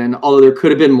action, although there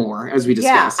could have been more, as we Yeah,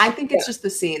 discussed. I think it's just the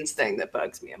scenes thing that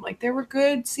bugs me. I'm like, there were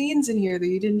good scenes in here that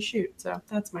you didn't shoot, so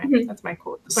that's my Mhm. that's my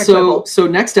quote. That's my So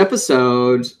quibble. next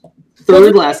episode, Well,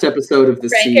 third last episode of the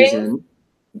rankings? season.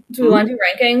 Do we want to do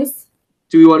rankings?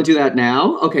 Do we want to do that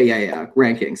now? Okay, yeah.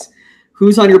 Rankings.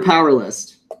 Who's on your power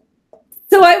list?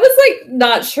 So I was like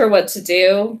not sure what to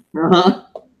do. Uh-huh.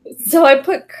 So I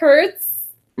put Kurtz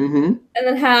Mm-hmm. and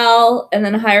then Hal and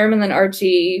then Hiram and then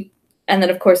Archie and then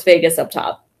of course Vegas up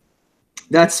top.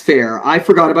 That's fair. I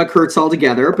forgot about Kurtz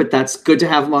altogether, but that's good to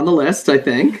have him on the list, I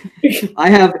think. I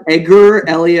have Edgar,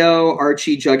 Elio,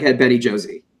 Archie, Jughead, Betty,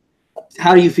 Josie.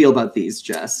 How do you feel about these,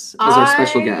 Jess, as our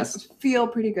special guest? I feel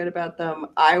pretty good about them.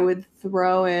 I would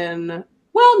throw in.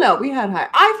 Well, no, we had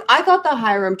I thought the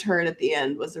Hiram turn at the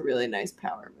end was a really nice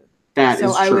power move. That So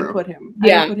is I true. would put him.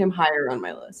 Yeah. I would put him higher on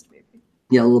my list, maybe.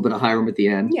 Yeah, a little bit of Hiram at the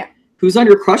end. Yeah. Who's on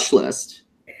your crush list?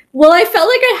 Well, I felt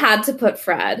like I had to put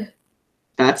Fred.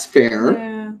 That's fair.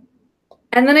 Yeah.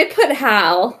 And then I put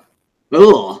Hal.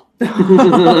 Ugh.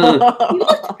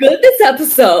 Good this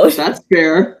episode. That's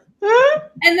fair.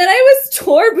 And then I was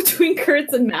torn between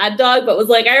Kurtz and Mad Dog, but was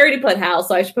like, I already put Hal,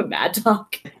 so I should put Mad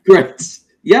Dog. Great.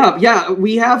 Yeah,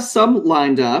 we have some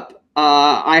lined up.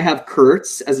 I have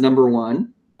Kurtz as number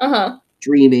 1. Uh-huh.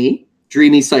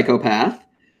 Dreamy psychopath.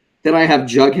 Then I have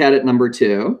Jughead at number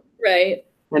 2. Right.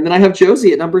 And then I have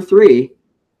Josie at number 3,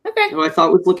 Okay. who I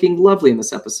thought was looking lovely in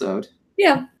this episode.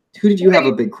 Yeah. Who did you have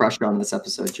a big crush on in this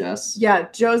episode, Jess? Yeah,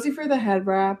 Josie for the head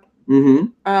wrap. Mm-hmm.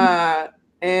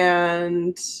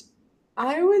 And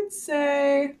I would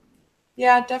say,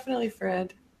 yeah, definitely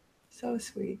Fred. So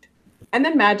sweet. And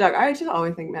then Mad Dog. I just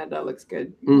always think Mad Dog looks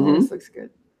good. He always looks good.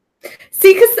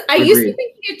 See, because I used to Agreed.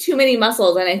 think he had too many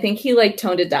muscles, and I think he like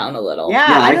toned it down a little. Yeah,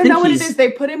 Yeah, I I don't think know what it he's- is.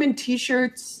 They put him in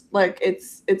t-shirts. Like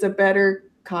it's a better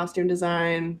costume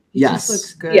design. He Yes. just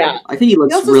looks good. Yeah. I think he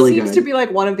looks He also really seems good. to be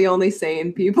like one of the only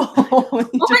sane people. Oh my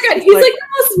god, he's like the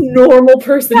most normal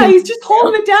person. yeah, in he's the just show.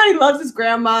 holding it down. He loves his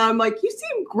grandma. I'm like, you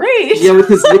seem great. Yeah, with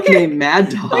his nickname Mad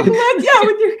Dog. Like, yeah,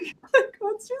 with your like,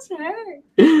 let's just hang.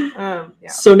 Yeah.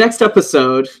 So next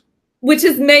episode. Which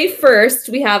is May 1st.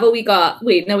 We have a week off.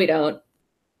 Wait, no, we don't.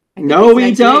 No, we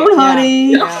Next don't, week, yeah.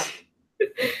 honey. Yeah.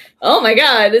 Oh my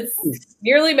god, it's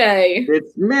nearly May.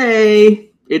 It's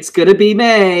May. It's gonna be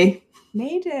May.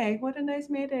 May Day. What a nice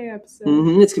May Day episode.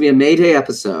 It's gonna be a May Day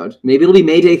episode. Maybe it'll be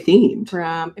May Day themed.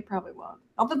 It probably won't.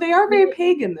 Although they are very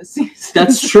pagan this season.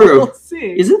 That's true. We'll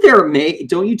see. Isn't there a May?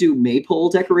 Don't you do maypole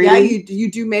decorating? Yeah,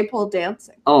 you do maypole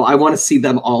dancing. Oh, I want to see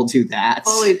them all do that.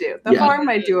 Totally do. The Yeah. farm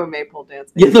might do a maypole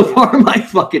dance. Yeah, the farm might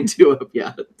fucking do it.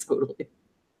 Yeah, totally.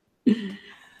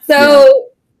 So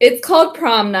it's called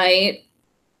Prom Night.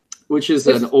 Which is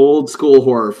an old school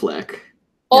horror flick.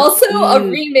 Also a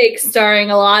Mm. remake starring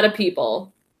a lot of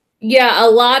people. Yeah, a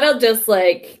lot of just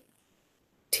like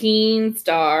teen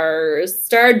stars.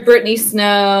 Starred Brittany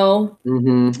Snow.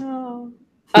 Mm-hmm. Oh.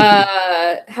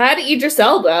 Had Idris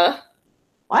Elba.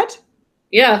 What?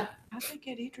 Yeah. How'd they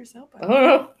get Idris I Elba? don't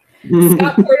know.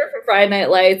 Scott Porter from Friday Night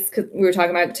Lights, because we were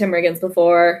talking about Tim Riggins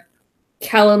before.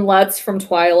 Kellen Lutz from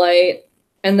Twilight.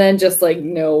 And then just like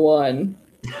no one.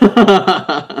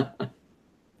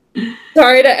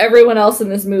 Sorry to everyone else in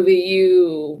this movie.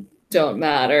 You don't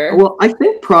matter. Well, I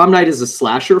think Prom Night is a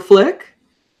slasher flick.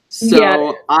 So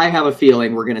Yeah. I have a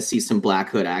feeling we're going to see some Black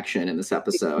Hood action in this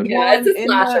episode. Yeah, it's a In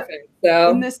slasher the- film.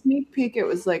 So In the sneak peek, it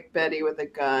was like Betty with a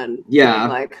gun. Yeah. being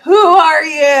like, who are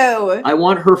you? I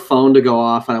want her phone to go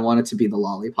off and I want it to be the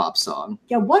Lollipop song.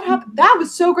 Yeah, what happened? That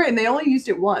was so great. And they only used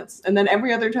it once. And then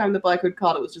every other time the Black Hood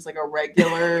called, it was just like a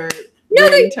regular No,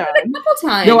 they ringtone. a couple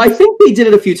times. No, I think they did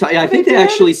it a few times. Yeah, I think They they did?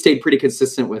 actually stayed pretty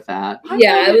consistent with that.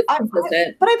 Yeah, it was I-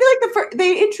 consistent. But I feel like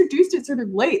they introduced it sort of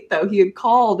late, though. He had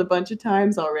called a bunch of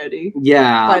times already.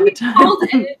 Yeah. By the time. called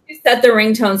and she set the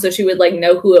ringtone so she would like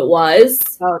know who it was.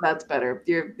 Oh, that's better.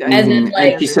 And then, Mhm.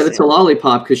 like- and she said it's a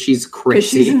lollipop because she's Because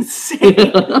she's crazy.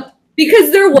 insane.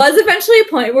 Because there was eventually a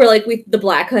point where like the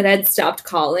Black Hood had stopped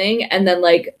calling, and then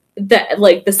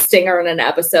the stinger in an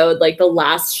episode, like the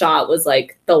last shot was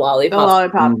like the The lollipop.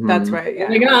 lollipop. Mhm. That's right. Yeah. Oh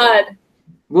my god.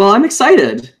 Well, I'm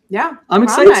excited. Yeah. I'm Prom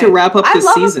excited to night. wrap up I this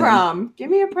love season. a prom. Give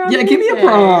me a prom. Yeah, give me a any day.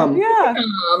 prom. Yeah.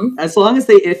 As long as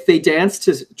if they dance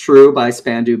to True by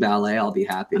Spandau Ballet, I'll be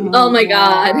happy. Oh my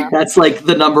God. That's like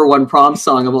the #1 prom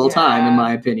song of all time, in Yeah.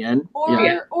 my opinion.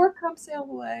 Or Come Sail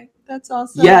Away. That's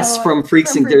also Yes, from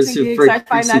Freaks and there's a Geeks. I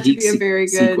find that to be a Freaks very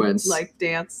good sequence. like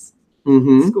dance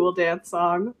Hmm school dance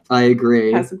song. I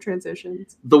agree. Has some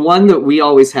transitions. The one that we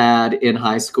always had in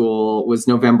high school was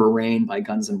November Rain by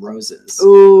Guns N' Roses,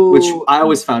 Ooh, which I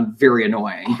always found very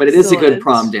annoying, but it is a good Excellent.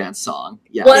 prom dance song.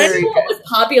 Yes. Well, I Very don't know what was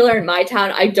popular in my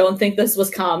town. I don't think this was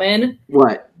common.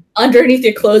 What? Underneath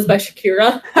Your Clothes by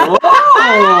Shakira.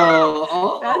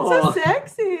 Oh, That's so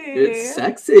sexy. It's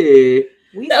sexy.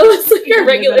 We That was like should a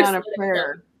regular Living on a Sunday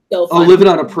prayer. So Oh, fun. Living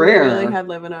on a We Prayer. really had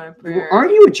Living on a Prayer.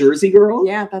 Aren't you a Jersey girl?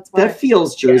 Yeah, that's why. That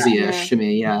feels Jersey-ish Yeah. to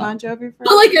me, yeah. Bon Jovi for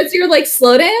Oh, like it's your like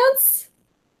slow dance?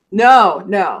 No.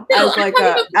 No, As I'm like talking a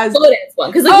about as slow dance one.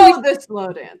 Because like oh, the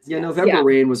slow dance. Yeah, yes. November Yeah.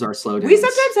 Rain was our slow dance. We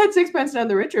sometimes had Sixpence None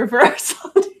the Richer for our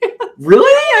slow dance.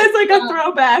 Really? Yeah, it's like a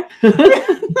throwback.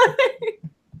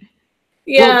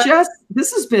 yeah. Well, Jess,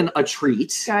 this has been a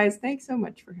treat. Guys, thanks so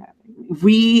much for having me.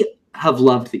 We have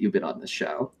loved that you've been on this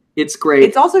show. It's great.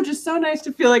 It's also just so nice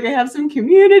to feel like I have some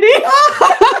community.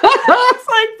 It's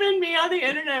like been me on the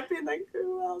internet being like,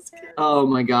 who else cares? Oh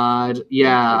my God.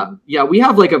 Yeah. Yeah. We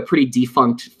have like a pretty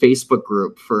defunct Facebook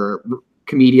group for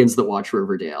comedians that watch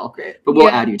Riverdale, Great. but we'll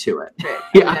Yeah. add you to it. Great.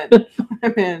 Yeah.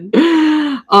 I'm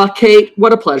in. Kate,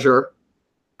 what a pleasure.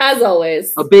 As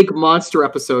always. A big monster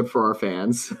episode for our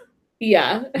fans.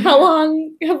 Yeah. How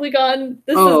long have we gone?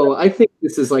 This Oh, I think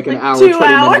this is like an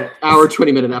Like hour, 2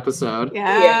 20-minute episode.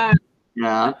 Yeah.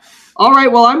 Yeah. All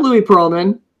right. Well, I'm Louis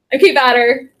Pearlman. Okay,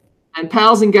 batter. And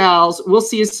pals and gals, we'll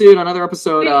see you soon on another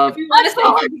episode of We want to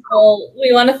thank people.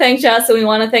 We want to thank Jess, and we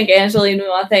want to thank Angeline. We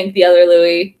want to thank the other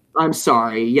Louis. I'm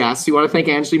sorry. Yes, we want to thank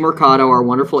Anjali Mercado, our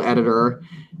wonderful editor,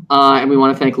 and we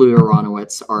want to thank Louis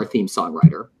Aronowitz, our theme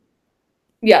songwriter.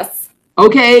 Yes.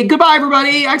 Okay, goodbye,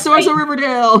 everybody. XOXO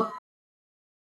Riverdale.